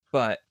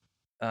 But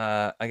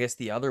I guess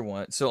the other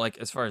one, so like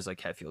as far as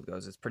like Hetfield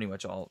goes, it's pretty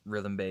much all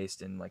rhythm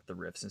based and like the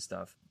riffs and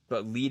stuff.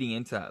 But leading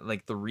into that,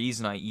 like the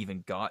reason I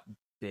even got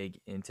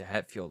big into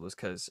Hetfield was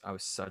because I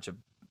was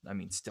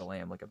still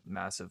am like a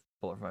massive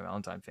Bullet for My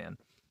Valentine fan,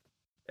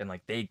 and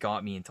like they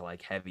got me into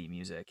like heavy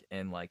music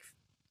and like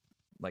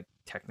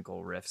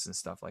technical riffs and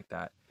stuff like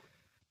that.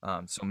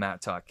 So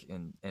Matt Tuck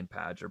and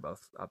Padge are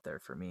both up there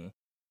for me.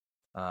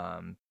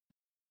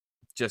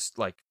 Just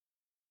like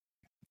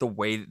the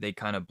way that they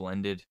kind of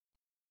blended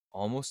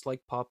almost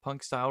like pop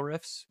punk style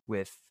riffs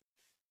with,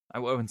 I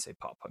wouldn't say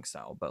pop punk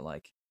style, but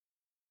like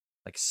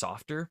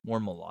softer, more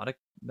melodic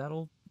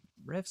metal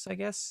riffs, I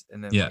guess,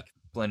 and then like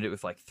blended it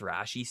with like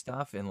thrashy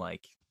stuff and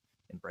like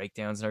and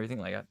breakdowns and everything.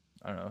 Like I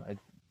don't know, I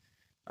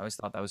always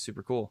thought that was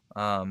super cool.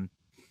 And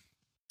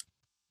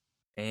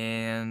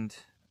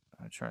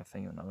I'm trying to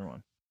think of another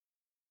one.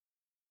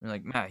 I mean,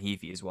 like Matt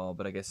Heafy as well,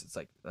 but I guess it's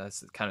like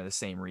that's kind of the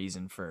same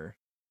reason for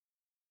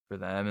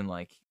them, and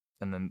like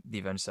and then the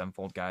Avenged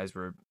Sevenfold guys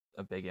were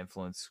a big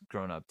influence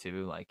growing up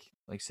too, like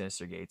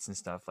Sinister Gates and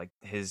stuff. Like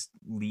his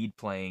lead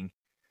playing,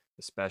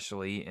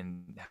 especially,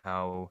 and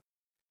how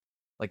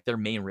like their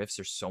main riffs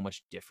are so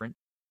much different.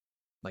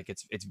 Like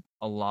it's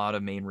a lot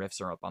of main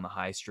riffs are up on the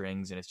high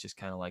strings, and it's just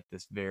kind of like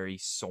this very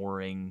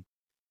soaring,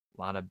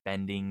 a lot of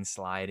bending,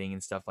 sliding,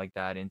 and stuff like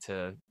that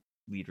into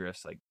lead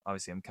riffs. Like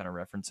obviously, I'm kind of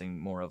referencing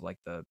more of like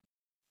the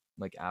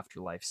like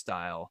Afterlife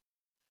style,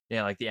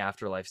 yeah, like the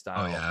Afterlife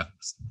style,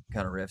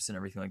 kind of riffs and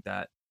everything like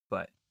that.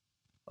 But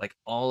like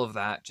all of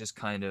that just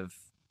kind of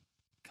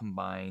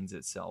combines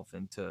itself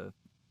into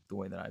the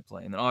way that I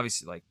play, and then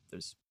obviously like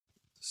there's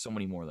so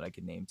many more that I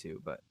could name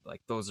too, but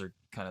like those are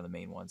kind of the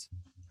main ones.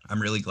 I'm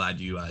really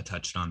glad you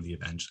touched on the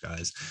Avenged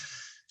guys,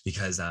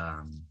 because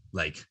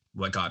like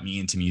what got me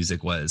into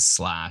music was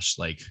Slash.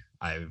 Like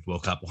I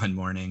woke up one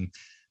morning,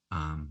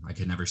 I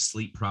could never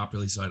sleep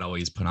properly, so I'd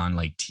always put on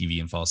like TV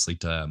and fall asleep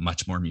to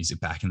much more music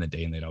back in the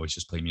day, and they'd always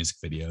just play music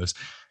videos.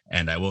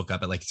 And I woke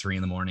up at like 3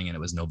 a.m, and it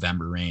was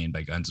November Rain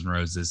by Guns N'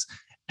 Roses.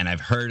 And I've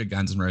heard of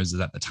Guns N' Roses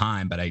at the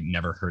time, but I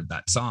never heard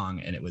that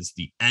song. And it was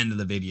the end of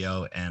the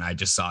video, and I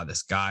just saw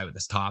this guy with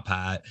this top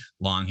hat,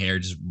 long hair,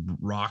 just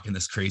rocking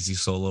this crazy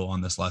solo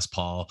on this Les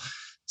Paul.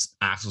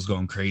 Axel's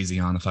going crazy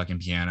on the fucking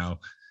piano.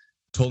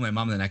 Told my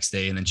mom the next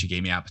day, and then she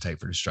gave me Appetite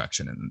for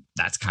Destruction, and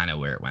that's kind of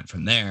where it went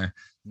from there.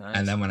 Nice.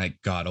 And then when I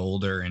got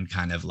older and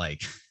kind of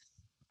like,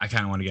 I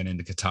kind of want to get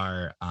into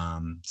guitar,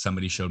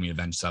 somebody showed me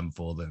Avenged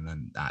Sevenfold, and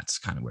then that's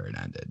kind of where it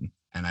ended.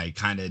 And I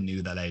kind of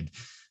knew that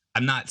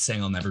I'm not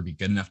saying I'll never be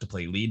good enough to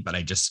play lead, but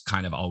I just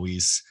kind of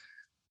always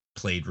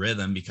played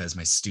rhythm because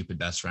my stupid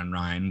best friend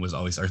Ryan was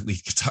always our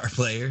lead guitar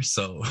player.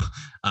 So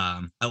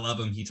I love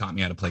him. He taught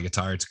me how to play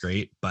guitar. It's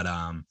great. But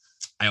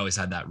I always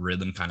had that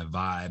rhythm kind of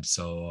vibe.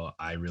 So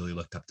I really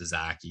looked up to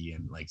Zachy,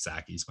 and like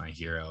Zachy's my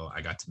hero.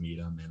 I got to meet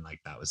him, and like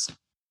that was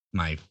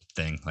my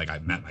thing. Like I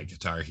met my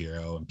guitar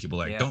hero, and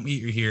people are like, don't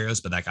meet your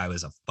heroes, but that guy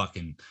was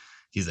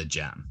he's a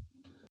gem.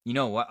 You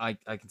know what? I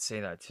can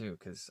say that too,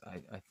 because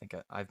I think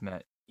I've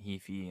met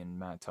Heafy and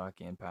Matt Tuck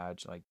and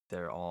Padge. Like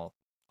they're all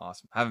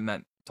awesome. I haven't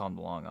met Tom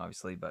DeLonge,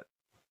 obviously, but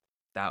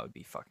that would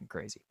be fucking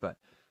crazy. But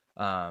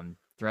the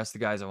rest of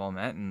the guys I've all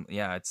met, and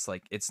yeah, it's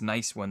like it's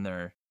nice when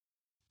they're,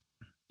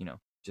 you know,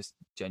 just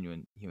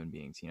genuine human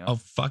beings, you know. Oh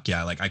fuck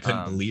yeah. Like I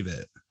couldn't believe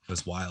it. It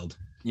was wild.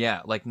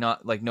 Yeah, like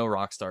not like no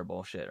rock star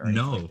bullshit or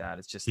anything like No, that.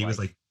 It's just he was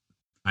like, like,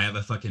 I have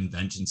a fucking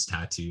vengeance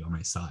tattoo on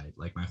my side.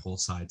 Like my whole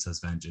side says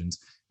vengeance,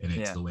 and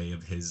it's yeah, the way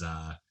of his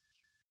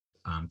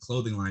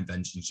clothing line,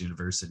 Vengeance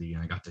University.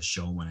 And I got to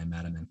show him when I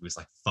met him, and he was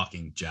like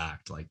fucking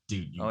jacked. Like,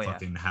 dude, you oh yeah,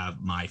 fucking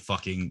have my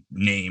fucking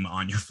name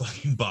on your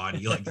fucking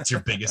body. Like it's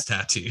your biggest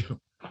tattoo.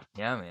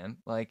 yeah, man.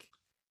 Like,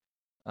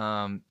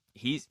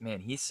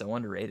 he's so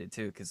underrated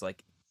too, because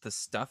like the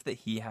stuff that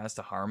he has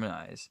to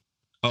harmonize,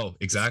 Oh,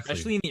 exactly.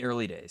 especially in the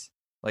early days,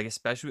 like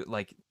especially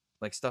like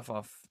stuff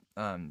off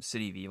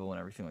City of Evil and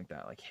everything like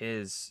that. Like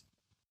his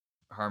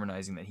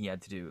harmonizing that he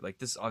had to do, like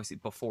this is obviously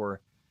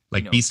before,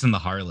 Like Beast and the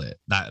Harlot,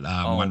 that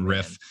oh one man,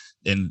 riff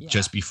in yeah,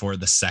 just before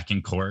the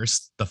second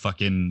chorus, the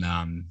fucking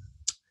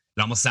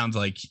it almost sounds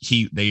like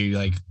they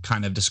like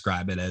kind of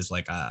describe it as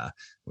like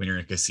when you're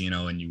in a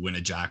casino and you win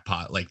a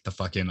jackpot, like the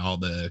fucking all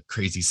the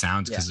crazy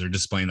sounds because they're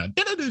just playing that.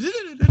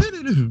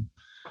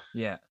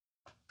 yeah.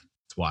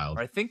 It's wild.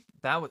 Or I think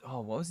that was,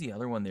 what was the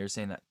other one they were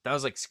saying that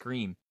was like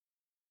Scream.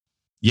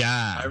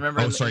 Yeah. I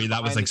remember. Oh, sorry,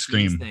 that was like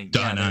Scream.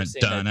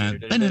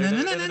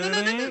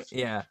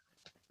 Yeah,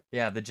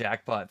 yeah, the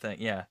jackpot thing.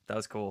 Yeah, that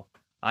was cool.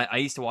 I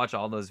used to watch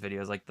all those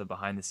videos, like the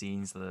behind the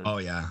scenes. Oh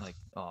yeah. Like,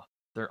 oh,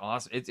 they're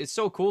awesome. It's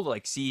so cool to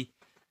like see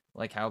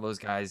like how those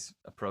guys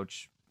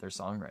approach their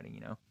songwriting.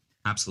 You know.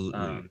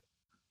 Absolutely.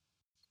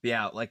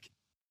 Yeah, like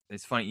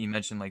it's funny you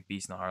mentioned like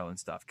Beast and the Harlan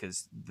stuff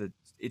because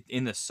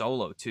in the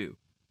solo too.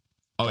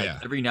 Oh like, yeah.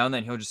 Every now and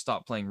then he'll just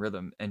stop playing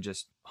rhythm and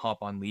just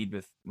hop on lead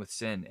with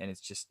Sin, and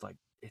it's just like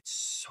it's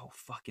so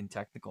fucking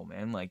technical,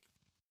 man. Like,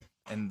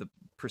 and the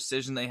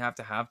precision they have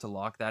to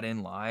lock that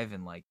in live,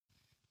 and like,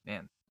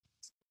 man,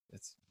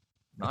 it's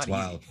not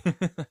wild. easy.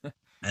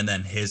 And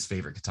then his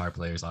favorite guitar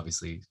player is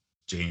obviously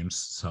James.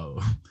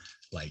 So,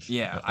 like,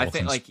 yeah, I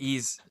think like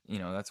he's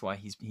that's why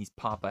he's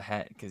Papa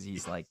Het, because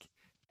he's like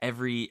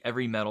every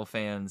metal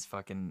fan's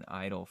fucking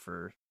idol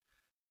for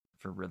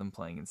rhythm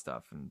playing and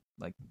stuff. And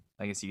like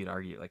I guess you could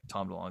argue like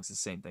Tom DeLonge's the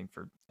same thing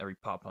for every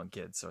pop punk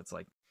kid. So it's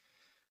like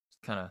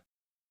kind of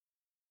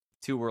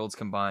two worlds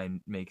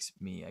combined makes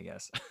me, I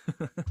guess.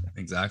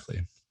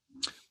 Exactly.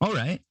 All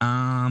right.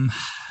 I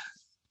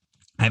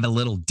have a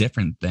little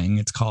different thing.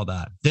 It's called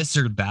This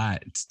or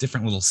That. It's a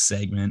different little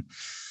segment.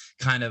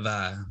 Kind of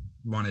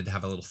wanted to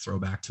have a little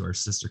throwback to our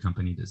sister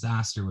company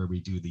Disaster, where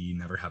we do the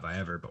Never Have I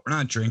Ever, but we're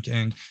not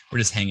drinking. We're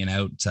just hanging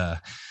out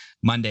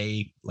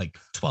Monday, like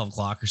 12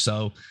 o'clock or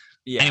so.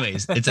 Yeah.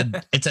 Anyways, it's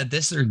a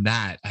this or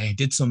that. I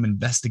did some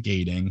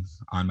investigating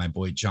on my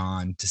boy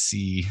John to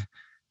see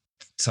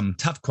some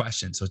tough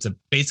questions. So it's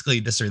basically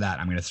this or that.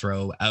 I'm going to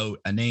throw out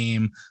a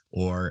name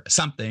or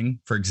something.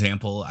 For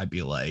example, I'd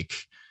be like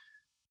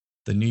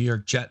the New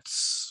York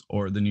Jets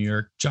or the New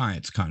York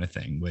Giants kind of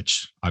thing,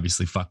 which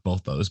obviously fuck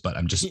both those, but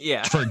I'm just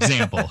for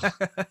example.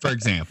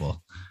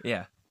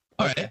 Yeah.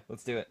 All okay, right.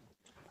 Let's do it.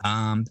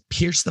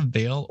 Pierce the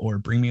Veil or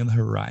Bring Me the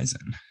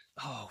Horizon.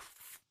 Oh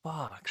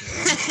fuck.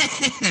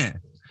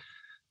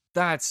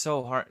 That's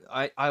so hard.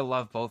 I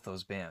love both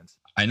those bands.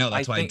 I know,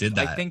 that's why I did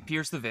that. I think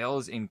Pierce the Veil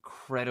is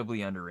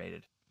incredibly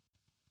underrated.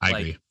 I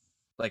agree.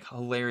 Like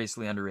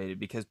hilariously underrated,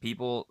 because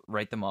people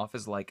write them off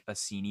as like a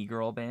scene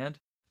girl band.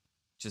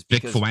 Just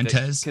Vic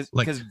Fuentes,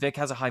 because Vic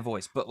has a high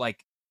voice, but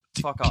like,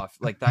 fuck off,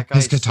 like that guy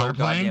is so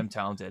goddamn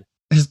talented.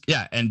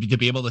 And to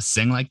be able to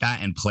sing like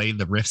that and play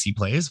the riffs he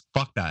plays,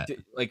 fuck that.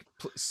 Like,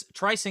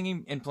 try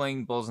singing and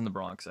playing Bulls in the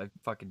Bronx. I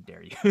fucking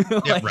dare you.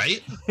 Like, yeah,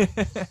 right.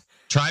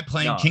 Try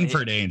playing King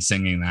for a Day and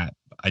singing that.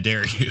 I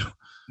dare you.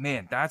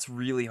 Man, that's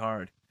really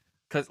hard.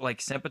 Cause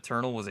like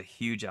Sempiternal was a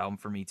huge album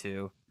for me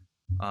too.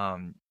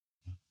 Fuck,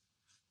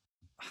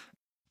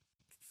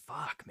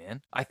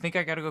 man. I think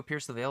I gotta go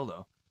Pierce the Veil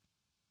though.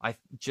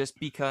 Just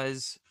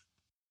because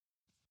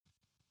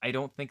I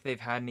don't think they've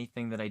had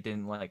anything that I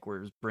didn't like,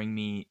 whereas Bring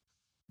Me,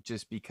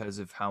 just because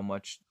of how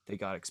much they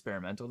got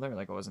experimental there.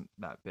 Like I wasn't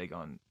that big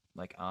on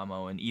like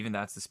Amo, and even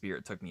That's the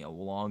Spirit took me a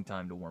long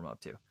time to warm up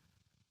to.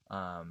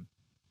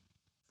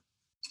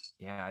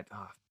 Yeah,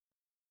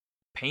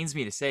 pains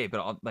me to say,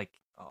 but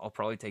I'll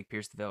probably take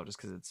Pierce the Veil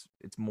just because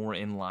it's more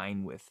in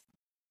line with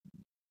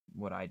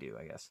what I do,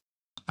 I guess.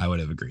 I would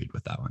have agreed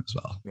with that one as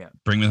well. Yeah.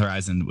 Bring Me the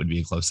Horizon would be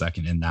a close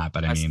second in that,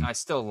 but I mean, I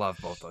still love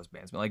both those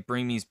bands, but like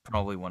Bring Me's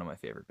probably one of my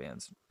favorite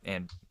bands,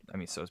 and I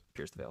mean, so is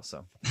Pierce the Veil.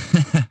 So,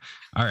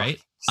 all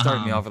right,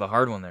 started me off with a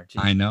hard one there.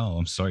 Jeez. I know.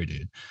 I'm sorry,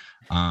 dude.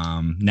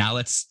 Now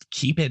let's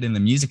keep it in the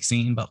music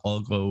scene, but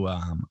I'll go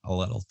a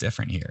little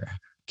different here.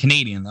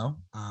 Canadian though.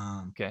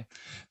 Okay.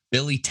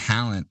 Billy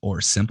Talent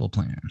or Simple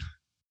Plan?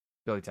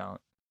 Billy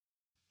Talent.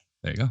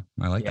 There you go.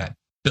 I like that.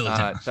 Billy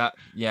Talent.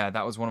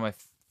 That was one of my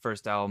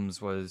first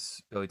albums,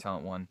 was Billy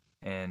Talent 1,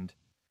 and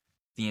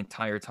the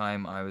entire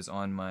time I was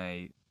on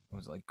my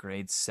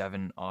grade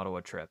 7 Ottawa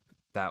trip,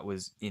 that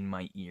was in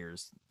my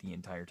ears the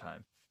entire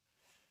time.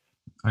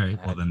 All right,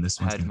 well then this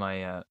one had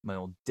my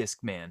old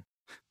Discman.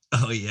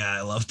 Oh yeah,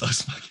 I love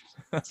those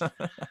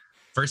fucking.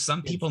 For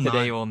some people,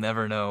 today we'll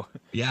never know.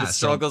 Yeah, the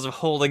struggles of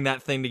holding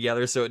that thing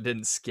together so it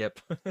didn't skip.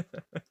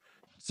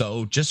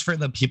 So just for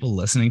the people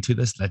listening to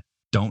this that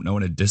don't know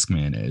what a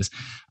Discman is,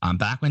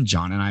 back when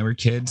John and I were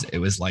kids, it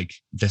was like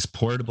this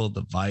portable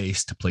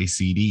device to play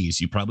CDs.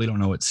 You probably don't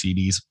know what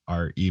CDs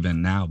are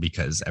even now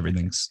because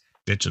everything's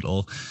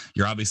digital.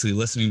 You're obviously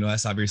listening to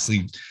us,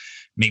 obviously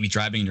maybe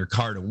driving your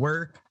car to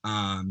work.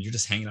 You're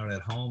just hanging out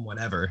at home,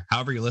 whatever.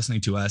 However you're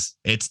listening to us,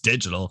 it's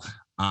digital.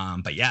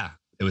 But yeah,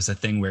 it was a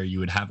thing where you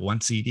would have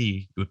one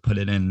CD, you would put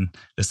it in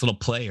this little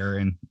player,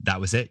 and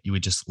that was it. You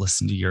would just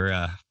listen to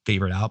your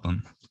favorite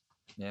album.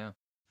 Yeah.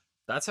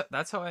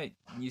 That's how I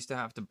used to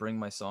have to bring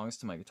my songs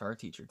to my guitar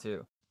teacher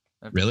too.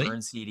 I have Really? to burn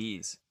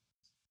CDs.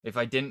 If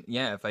I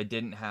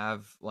didn't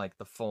have like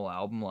the full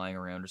album lying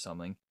around or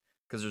something,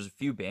 because there's a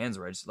few bands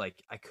where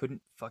I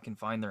couldn't fucking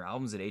find their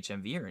albums at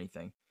HMV or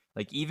anything.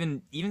 Like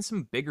even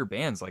some bigger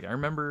bands, like I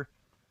remember,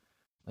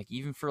 like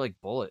even for like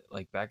Bullet,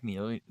 like back in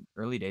the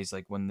early days,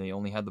 like when they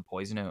only had the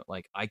Poison out,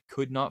 like I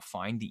could not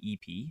find the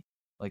EP,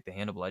 like the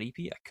Hand of Blood EP.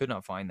 I could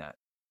not find that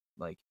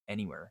like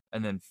anywhere,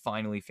 and then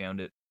finally found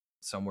it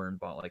somewhere and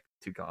bought like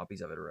 2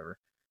 copies of it or whatever.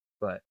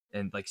 But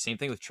and like same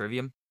thing with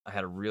Trivium, I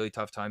had a really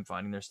tough time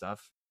finding their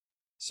stuff.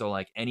 So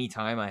like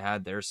anytime I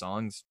had their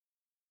songs,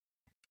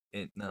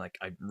 like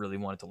I really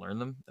wanted to learn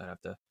them, I'd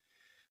have to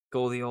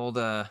go the old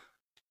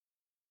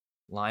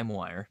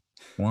LimeWire,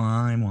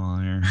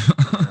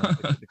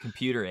 the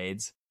computer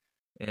aids,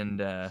 and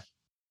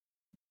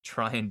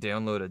try and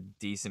download a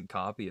decent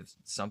copy of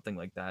something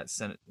like that,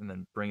 send it, and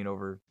then bring it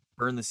over,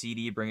 burn the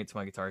CD, bring it to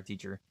my guitar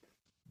teacher,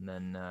 and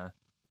then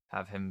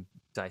have him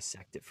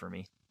dissect it for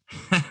me.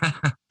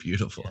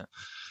 Beautiful. Yeah.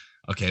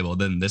 Okay, well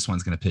then this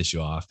one's gonna piss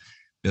you off.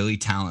 Billy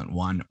Talent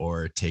 1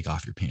 or Take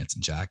Off Your Pants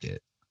and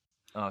Jacket?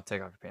 Oh,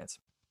 Take Off Your Pants.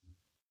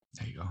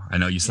 There you go. I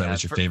know you said it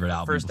was your favorite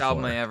album. First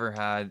album I ever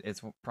had.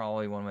 It's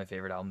probably one of my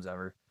favorite albums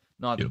ever.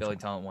 Not the Billy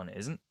Talent 1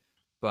 isn't,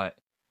 but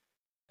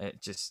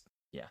it just,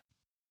 yeah.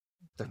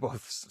 They're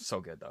both so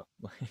good though.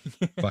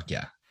 Fuck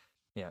yeah.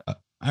 Yeah. All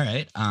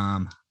right.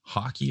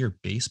 Hockey or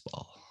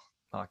baseball?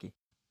 Hockey.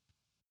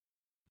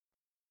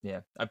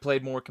 Yeah. I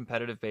played more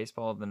competitive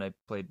baseball than I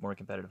played more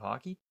competitive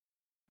hockey.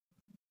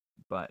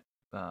 But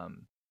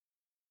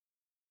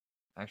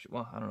actually,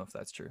 well, I don't know if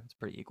that's true. It's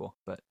pretty equal,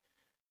 but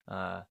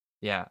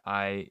yeah,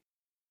 I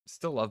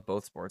still love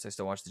both sports. I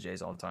still watch the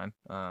Jays all the time.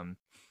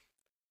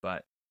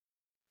 But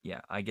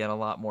yeah, I get a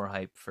lot more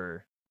hype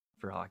for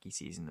hockey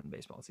season than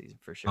baseball season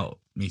for sure. Oh,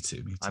 me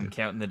too. I'm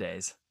counting the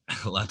days.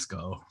 Let's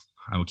go.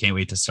 I can't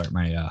wait to start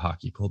my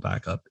hockey pool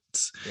back up.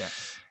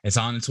 It's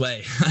on its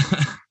way.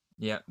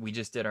 Yeah, we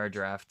just did our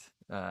draft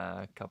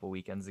a couple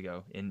weekends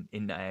ago in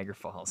Niagara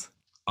Falls.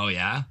 Oh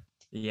yeah?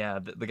 Yeah,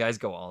 the guys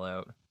go all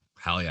out.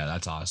 Hell yeah,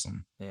 that's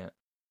awesome. Yeah.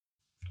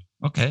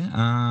 Okay.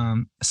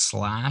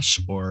 Slash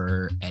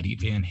or Eddie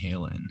Van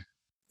Halen?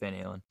 Van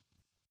Halen.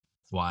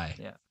 Why?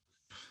 Yeah.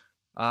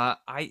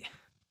 I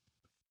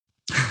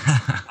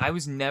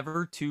was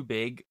never too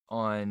big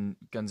on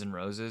Guns N'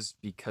 Roses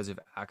because of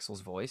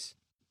Axl's voice.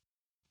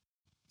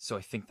 So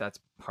I think that's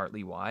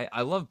partly why.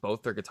 I love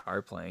both their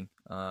guitar playing.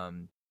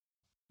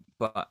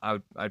 But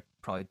I'd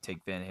probably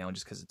take Van Halen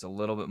just because it's a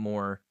little bit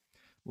more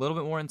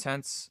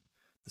intense.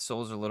 The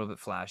solos are a little bit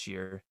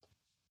flashier,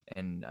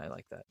 and I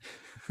like that.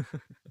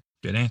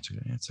 Good answer.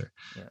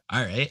 Yeah.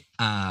 All right.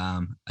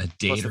 A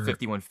date plus the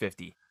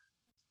 5150,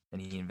 and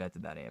he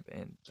invented that amp,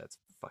 and that's a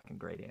fucking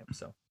great amp.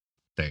 So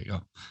there you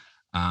go.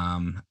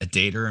 A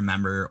Day to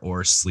Remember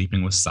or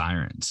Sleeping with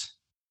Sirens?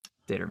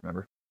 Day to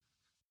Remember.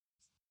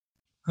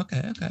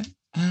 Okay.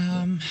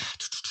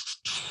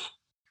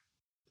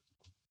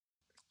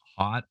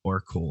 Hot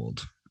or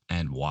cold,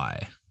 and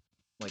why?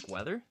 Like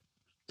weather?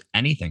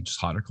 Anything, just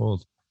hot or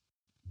cold.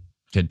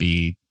 Could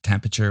be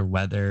temperature,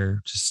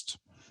 weather, just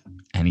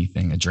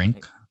anything. A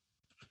drink,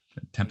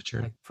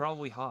 temperature. Like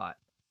probably hot.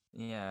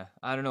 Yeah,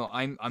 I don't know.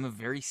 I'm a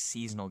very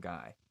seasonal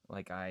guy.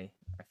 Like I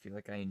feel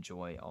like I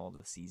enjoy all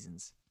the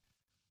seasons.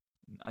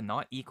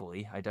 Not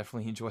equally. I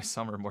definitely enjoy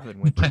summer more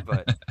than winter,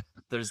 but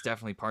there's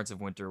definitely parts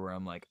of winter where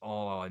I'm like,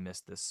 oh, I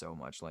missed this so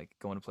much. Like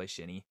going to play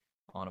shinny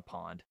on a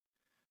pond,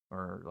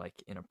 or like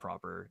in a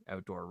proper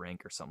outdoor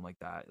rink or something like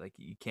that. Like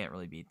you can't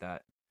really beat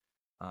that.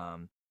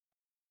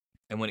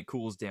 And when it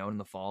cools down in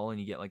the fall and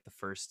you get like the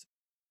first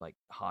like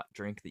hot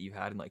drink that you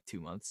had in like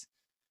 2 months,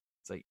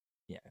 it's like,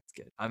 yeah, it's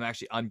good.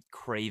 I'm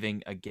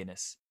craving a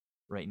Guinness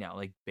right now,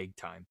 like big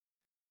time,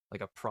 like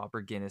a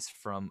proper Guinness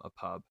from a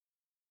pub,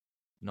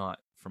 not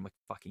from a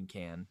fucking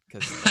can,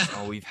 because that's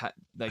all we've had.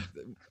 Like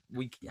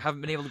we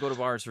haven't been able to go to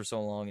bars for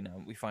so long, and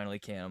now we finally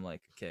can. I'm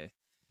like, okay,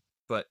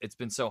 but it's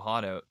been so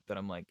hot out that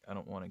I'm like, I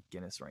don't want a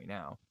Guinness right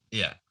now.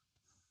 Yeah.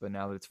 But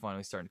now that it's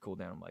finally starting to cool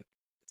down, I'm like,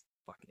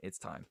 it's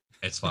time.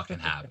 It's fucking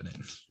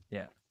happening.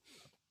 Yeah.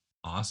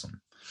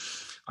 Awesome.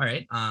 All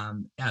right.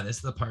 Yeah, this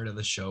is the part of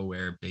the show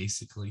where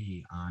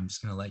basically I'm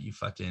just gonna let you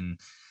fucking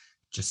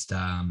just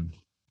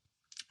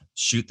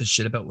shoot the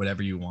shit about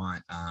whatever you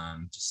want.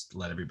 Just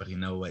let everybody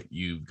know what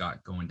you've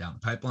got going down the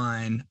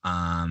pipeline.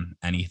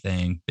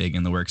 Anything big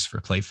in the works for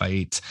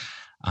Playfight.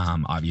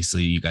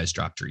 Obviously you guys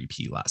dropped your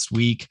EP last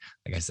week.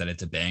 Like I said,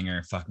 it's a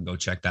banger. Fucking go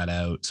check that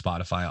out.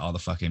 Spotify, all the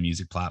fucking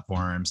music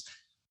platforms.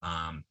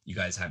 You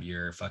guys have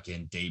your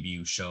fucking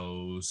debut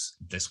shows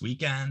this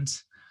weekend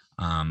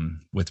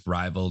with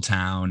Rival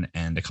Town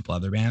and a couple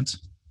other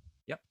bands.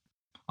 Yep.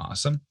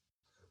 Awesome.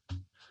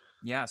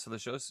 Yeah, so the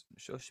show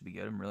should be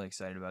good. I'm really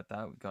excited about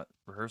that. We've got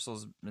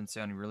rehearsals been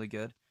sounding really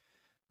good.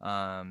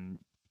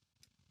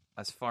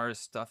 As far as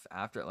stuff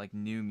after, like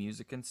new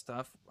music and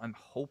stuff, I'm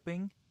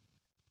hoping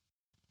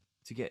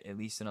to get at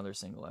least another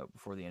single out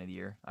before the end of the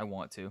year. I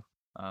want to.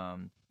 I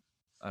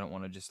don't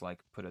want to just like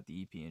put out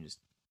the EP and just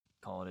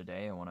call it a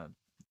day. I want to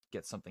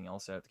get something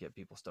else out to get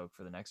people stoked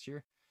for the next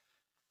year.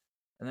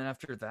 And then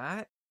after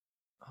that,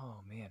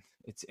 oh man,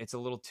 it's a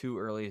little too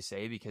early to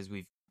say because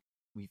we've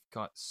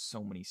got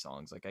so many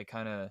songs. Like I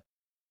kind of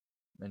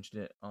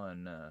mentioned it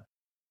on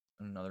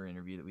another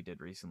interview that we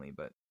did recently,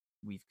 but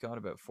we've got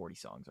about 40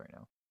 songs right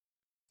now.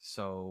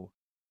 So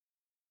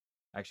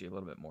actually a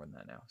little bit more than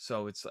that now.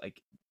 So it's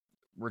like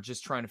we're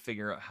just trying to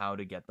figure out how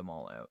to get them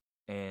all out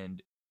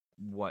and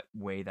what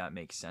way that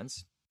makes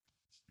sense.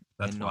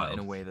 That's and not wild. in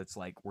a way that's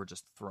like we're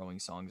just throwing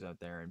songs out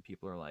there and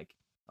people are like,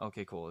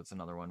 okay, cool, it's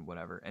another one,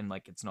 whatever. And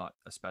like it's not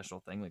a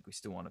special thing. Like we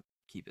still want to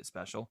keep it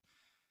special,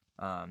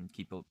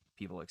 keep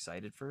people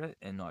excited for it,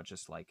 and not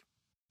just like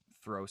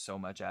throw so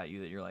much at you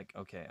that you're like,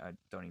 okay, I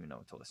don't even know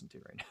what to listen to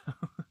right now.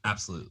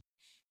 Absolutely.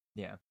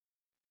 Yeah.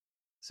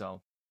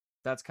 So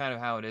that's kind of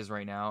how it is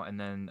right now. And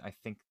then I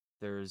think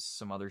there's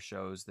some other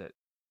shows that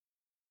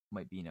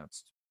might be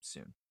announced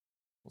soon.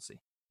 We'll see.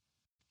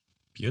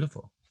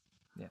 Beautiful.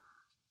 Yeah.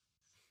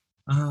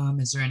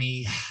 Is there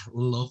any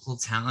local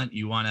talent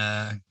you want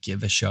to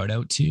give a shout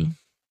out to?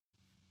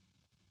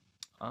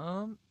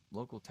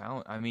 Local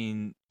talent. I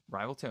mean,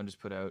 Rival Town just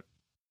put out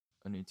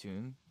a new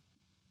tune.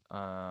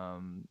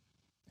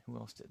 Who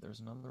else did? There's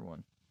another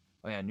one.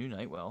 Oh yeah, new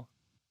Nightwell.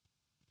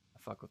 I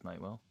fuck with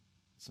Nightwell.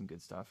 Some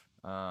good stuff.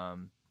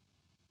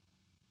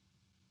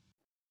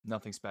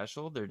 Nothing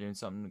special. They're doing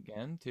something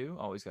again too.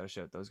 Always got to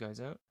shout those guys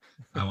out.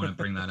 I want to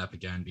bring that up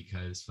again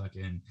because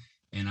fucking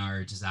in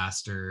our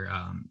disaster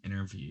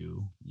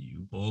interview,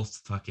 you both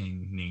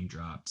fucking name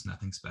dropped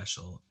Nothing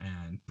Special,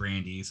 and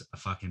Brandy's a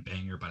fucking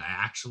banger. But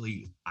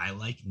I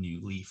like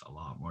New Leaf a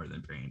lot more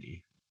than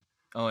Brandy.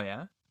 Oh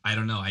yeah. I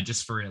don't know. I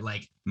just, for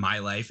like my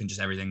life and just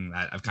everything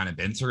that I've kind of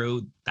been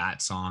through,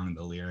 that song,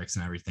 the lyrics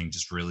and everything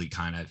just really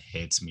kind of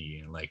hits me.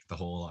 And like the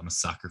whole, I'm a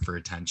sucker for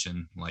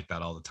attention, like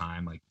that all the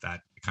time. Like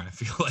that, I kind of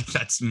feel like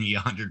that's me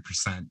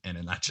 100% in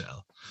a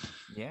nutshell.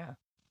 Yeah.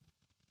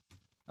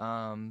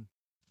 What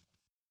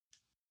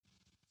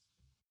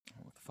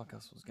the fuck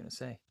else was I gonna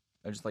say?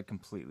 I just like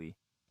completely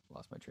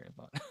lost my train of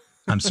thought.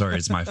 I'm sorry,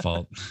 it's my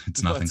fault.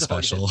 It's nothing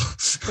special.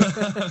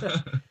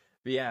 But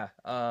yeah,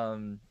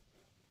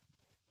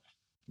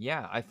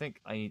 yeah, I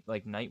think I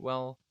like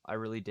Nightwell. I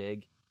really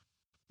dig.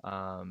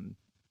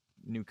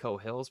 New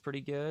Hill's pretty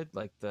good.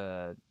 Like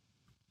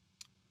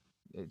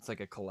it's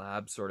like a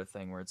collab sort of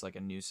thing where it's like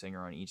a new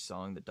singer on each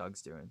song that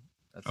Doug's doing.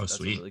 That's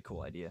sweet. A really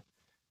cool idea.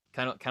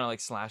 Kind of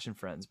like Slash and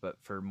Friends, but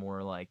for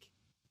more like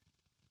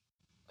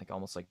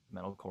almost like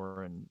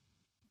metalcore and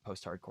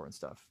post-hardcore and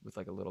stuff with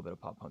like a little bit of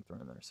pop punk thrown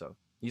in there. So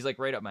he's like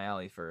right up my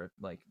alley for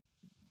like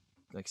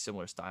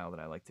similar style that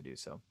I like to do.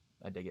 So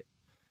I dig it.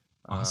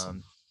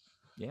 Awesome.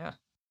 Yeah.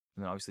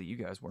 And then obviously you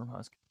guys,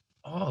 Wormhusk.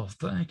 Oh,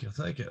 thank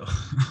you.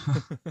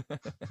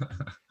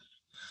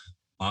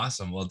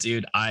 Awesome. Well,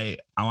 dude, I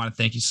want to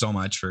thank you so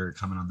much for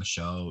coming on the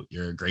show.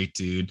 You're a great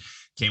dude.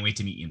 Can't wait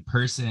to meet you in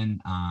person.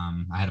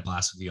 I had a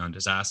blast with you on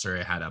Disaster.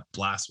 I had a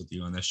blast with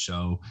you on this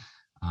show.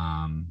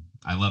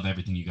 I love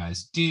everything you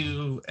guys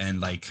do.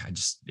 And like, I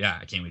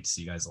can't wait to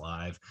see you guys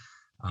live.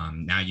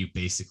 Now you've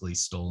basically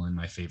stolen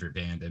my favorite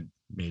band and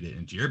made it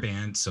into your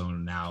band. So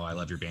now I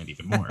love your band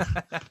even more.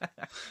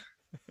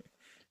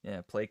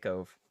 Yeah, Play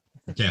Cove.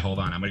 Okay, hold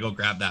on. I'm going to go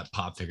grab that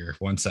pop figure.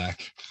 One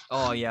sec.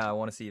 Oh, yeah, I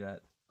want to see that.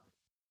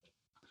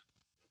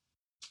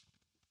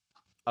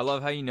 I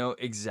love how you know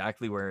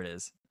exactly where it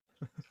is.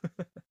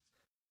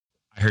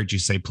 I heard you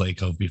say Play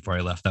Cove before I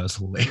left. That was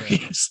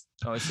hilarious.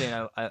 Yeah. I was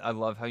saying I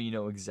love how you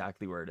know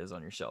exactly where it is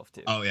on your shelf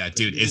too. Oh yeah, like,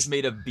 dude, you just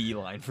made a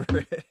beeline for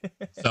it.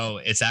 So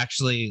it's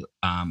actually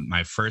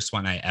my first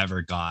one I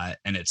ever got,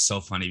 and it's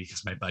so funny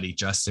because my buddy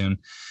Justin,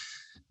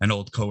 an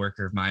old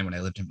coworker of mine when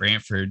I lived in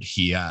Brantford,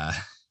 he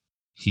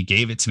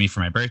gave it to me for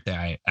my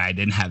birthday. I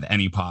didn't have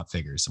any pop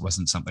figures. It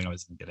wasn't something I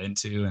was going to get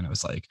into, and I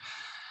was like,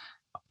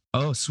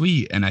 oh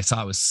sweet, and I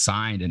saw it was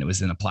signed and it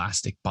was in a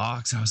plastic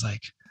box. I was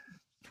like,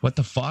 what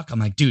the fuck? I'm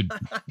like, dude,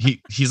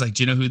 he's like,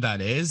 do you know who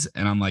that is?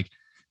 And I'm like,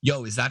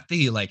 yo, is that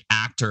the like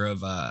actor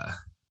of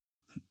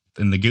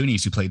in the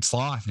Goonies who played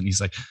Sloth? And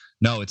he's like,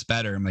 no, it's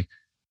better. I'm like,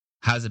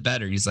 how's it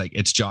better? He's like,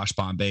 it's Josh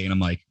Bombay. And I'm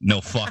like,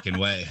 no fucking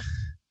way.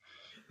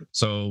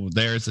 So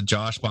there's a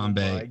Josh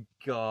Bombay my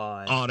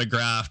God.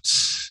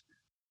 autographed.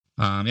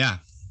 Yeah.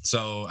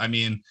 So I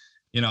mean,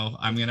 you know,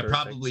 I'm gonna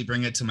probably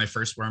bring it to my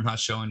first Wormhouse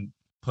show and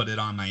put it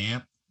on my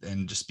amp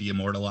and just be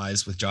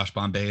immortalized with Josh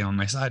Bombay on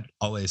my side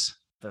always.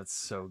 That's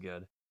so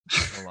good.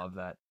 I love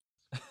that.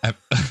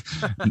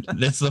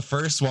 It's the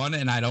first one,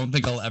 and I don't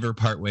think I'll ever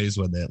part ways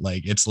with it.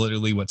 Like, it's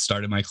literally what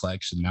started my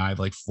collection. Now I have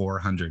like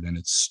 400, and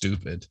it's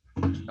stupid.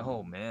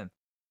 Oh man,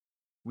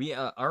 We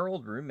our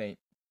old roommate,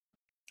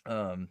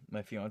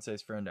 my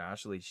fiance's friend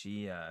Ashley,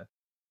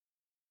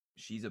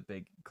 she's a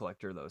big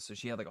collector though, so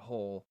she had like a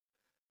whole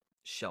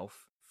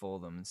shelf full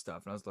of them and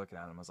stuff. And I was looking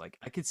at them, I was like,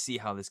 I could see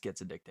how this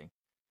gets addicting.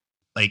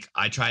 Like,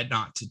 I tried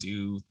not to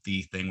do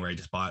the thing where I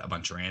just bought a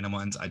bunch of random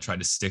ones. I tried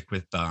to stick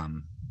with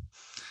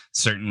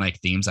certain like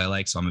themes I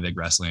like. So I'm a big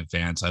wrestling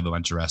fan, so I have a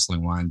bunch of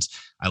wrestling ones.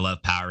 I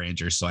love Power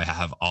Rangers, so I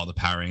have all the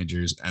Power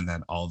Rangers, and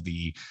then all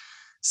the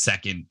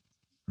second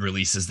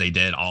releases they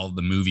did, all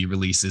the movie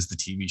releases, the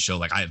TV show.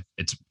 Like I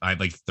have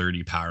like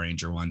 30 Power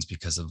Ranger ones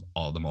because of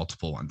all the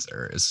multiple ones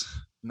there is.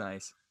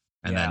 Nice.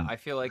 And yeah, then I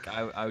feel like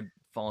I would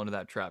fall into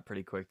that trap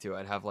pretty quick too.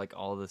 I'd have like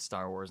all the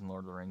Star Wars and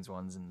Lord of the Rings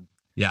ones, and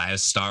yeah, I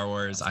have Star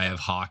Wars. I have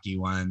hockey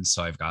ones.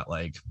 So I've got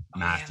like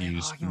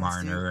Matthews,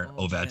 Marner,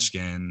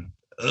 Ovechkin.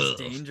 That's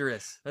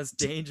dangerous. That's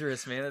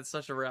dangerous, man. That's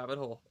such a rabbit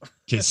hole.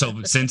 Okay,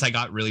 so since I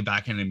got really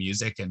back into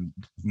music and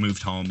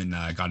moved home and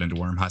got into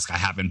Wormhusk, I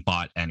haven't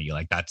bought any.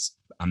 Like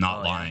I'm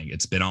not lying. Yeah.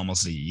 It's been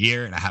almost a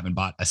year and I haven't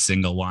bought a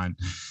single one.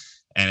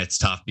 And it's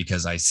tough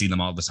because I see them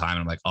all the time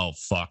and I'm like, oh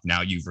fuck,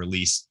 now you've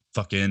released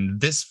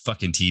this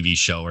fucking TV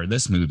show or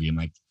this movie. I'm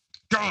like,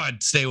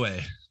 God, stay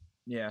away.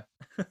 Yeah.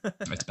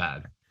 It's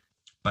bad.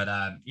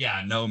 But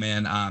yeah, no,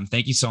 man.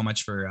 Thank you so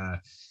much for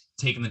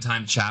taking the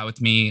time to chat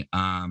with me.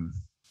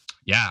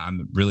 Yeah,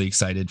 I'm really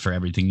excited for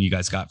everything you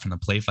guys got from the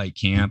Playfight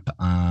camp.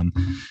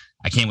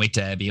 I can't wait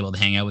to be able to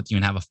hang out with you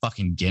and have a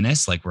fucking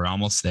Guinness. Like, we're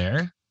almost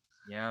there.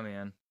 Yeah,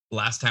 man.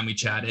 Last time we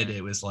chatted,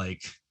 it was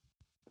like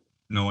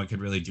no one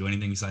could really do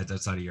anything besides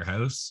outside of your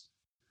house.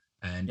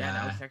 And yeah,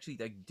 now it's actually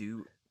like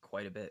do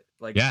quite a bit.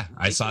 Like, yeah,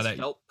 I saw that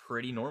felt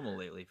pretty normal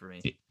lately for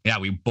me. Yeah,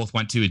 we both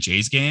went to a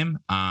Jays game.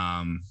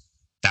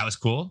 That was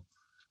cool.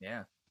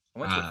 Yeah, I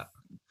went to a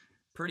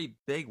pretty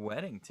big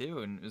wedding too,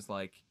 and it was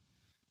like,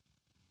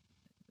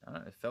 I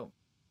don't know, it felt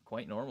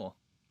quite normal.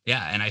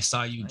 Yeah, and I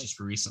saw you just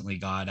recently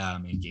got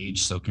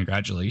engaged, so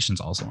congratulations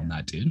also on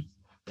that, dude.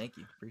 Thank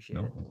you, appreciate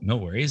it. No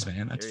worries,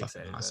 man. That's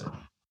fucking awesome.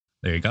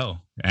 There you go.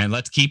 And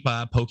let's keep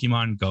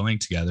Pokemon going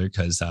together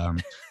because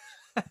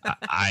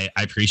I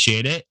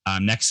appreciate it.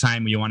 Next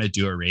time you want to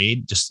do a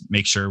raid, just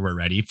make sure we're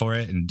ready for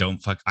it and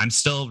don't fuck. I'm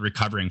still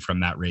recovering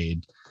from that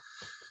raid.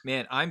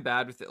 Man, I'm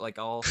bad with it. Like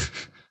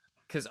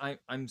because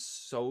I'm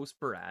so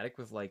sporadic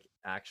with like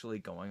actually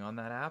going on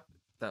that app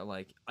that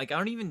like I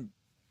don't even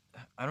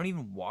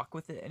walk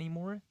with it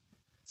anymore.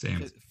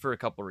 Same. For a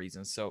couple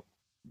reasons. So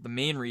the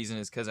main reason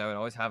is because I would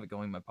always have it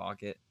going in my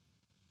pocket,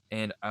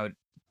 and I would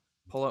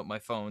pull out my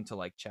phone to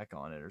like check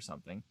on it or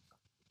something,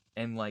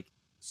 and like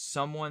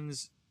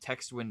someone's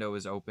text window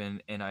is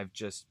open and I've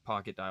just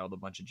pocket dialed a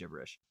bunch of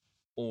gibberish,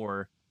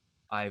 or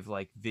I've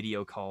like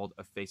video called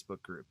a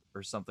Facebook group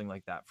or something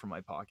like that from my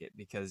pocket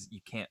because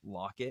you can't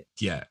lock it.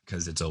 Yeah,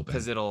 because it's open.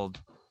 Because it'll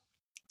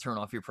turn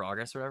off your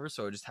progress or whatever.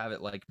 So I just have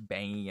it like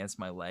banging against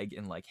my leg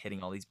and like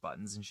hitting all these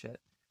buttons and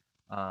shit.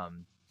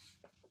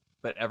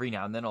 But every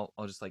now and then I'll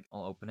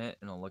open it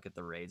and I'll look at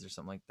the raids or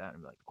something like that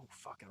and be like, oh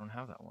fuck, I don't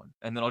have that one.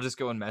 And then I'll just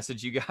go and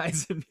message you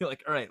guys and be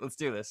like, all right, let's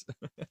do this.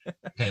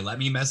 Okay, let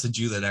me message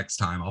you the next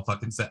time. I'll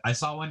fucking say I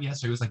saw one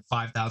yesterday. It was like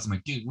 5,000.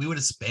 Like, dude, we would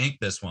have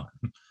spanked this one.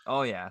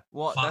 Oh yeah.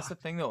 Well, fuck. That's the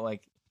thing though.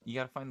 Like, you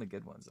gotta find the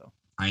good ones though.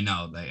 I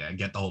know. I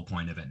get the whole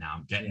point of it now.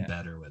 I'm getting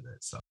better with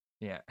it. So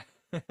yeah.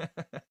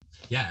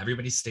 Yeah,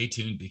 everybody stay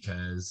tuned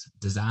because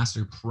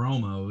Disaster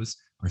Promos,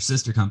 our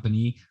sister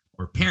company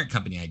or parent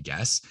company, I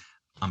guess,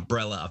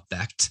 umbrella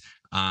effect,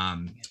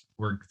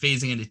 we're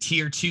phasing into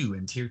tier 2,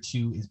 and tier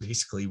 2 is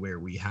basically where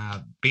we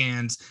have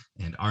bands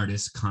and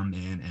artists come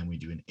in and we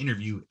do an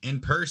interview in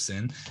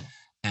person,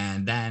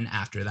 and then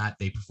after that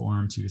they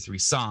perform 2 or 3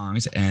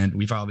 songs, and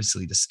we've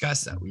obviously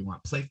discussed that we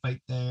want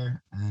Playfight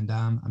there, and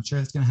I'm sure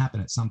it's going to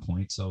happen at some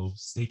point, so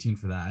stay tuned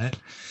for that.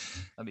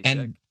 That'd be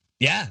sick.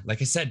 Yeah,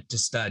 like I said,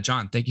 just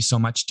John, thank you so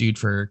much, dude,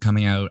 for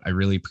coming out. I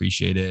really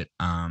appreciate it.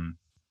 And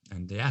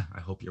yeah, I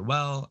hope you're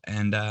well,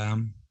 and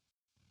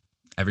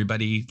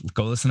everybody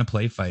go listen to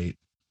Playfight.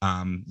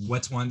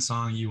 What's one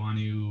song you want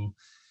to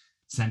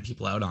send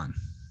people out on?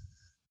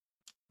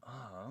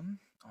 Oh,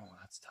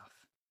 that's tough.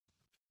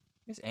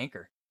 It's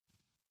Anchor.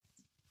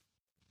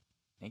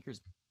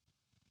 Anchor's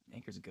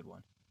a good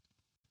one.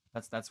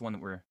 That's one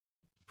that we're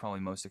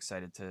probably most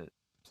excited to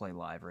play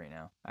live right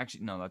now.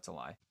 Actually, no, that's a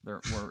lie.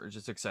 We're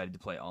just excited to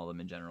play all of them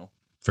in general.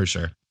 For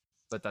sure.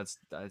 But that's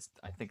I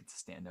think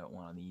it's a standout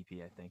one on the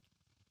EP, I think.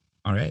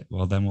 All right.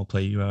 Well, then we'll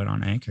play you out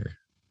on Anchor.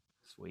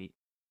 Sweet.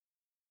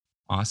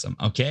 Awesome.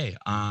 Okay.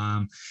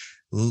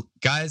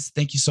 Guys,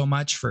 thank you so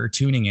much for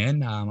tuning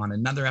in on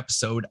another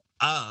episode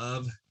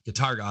of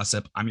Guitar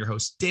Gossip. I'm your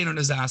host, Dane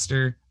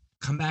Disaster.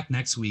 Come back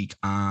next week.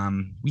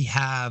 We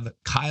have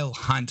Kyle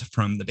Hunt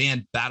from the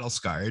band Battle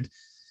Scarred.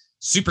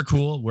 Super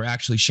cool. We're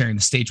actually sharing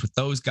the stage with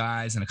those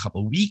guys in a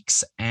couple of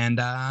weeks. And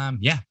thank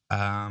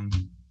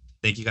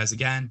you guys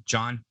again.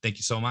 John, thank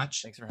you so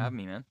much. Thanks for having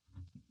me, man.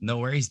 No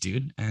worries,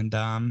 dude. And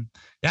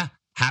yeah,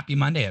 happy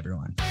Monday,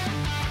 everyone.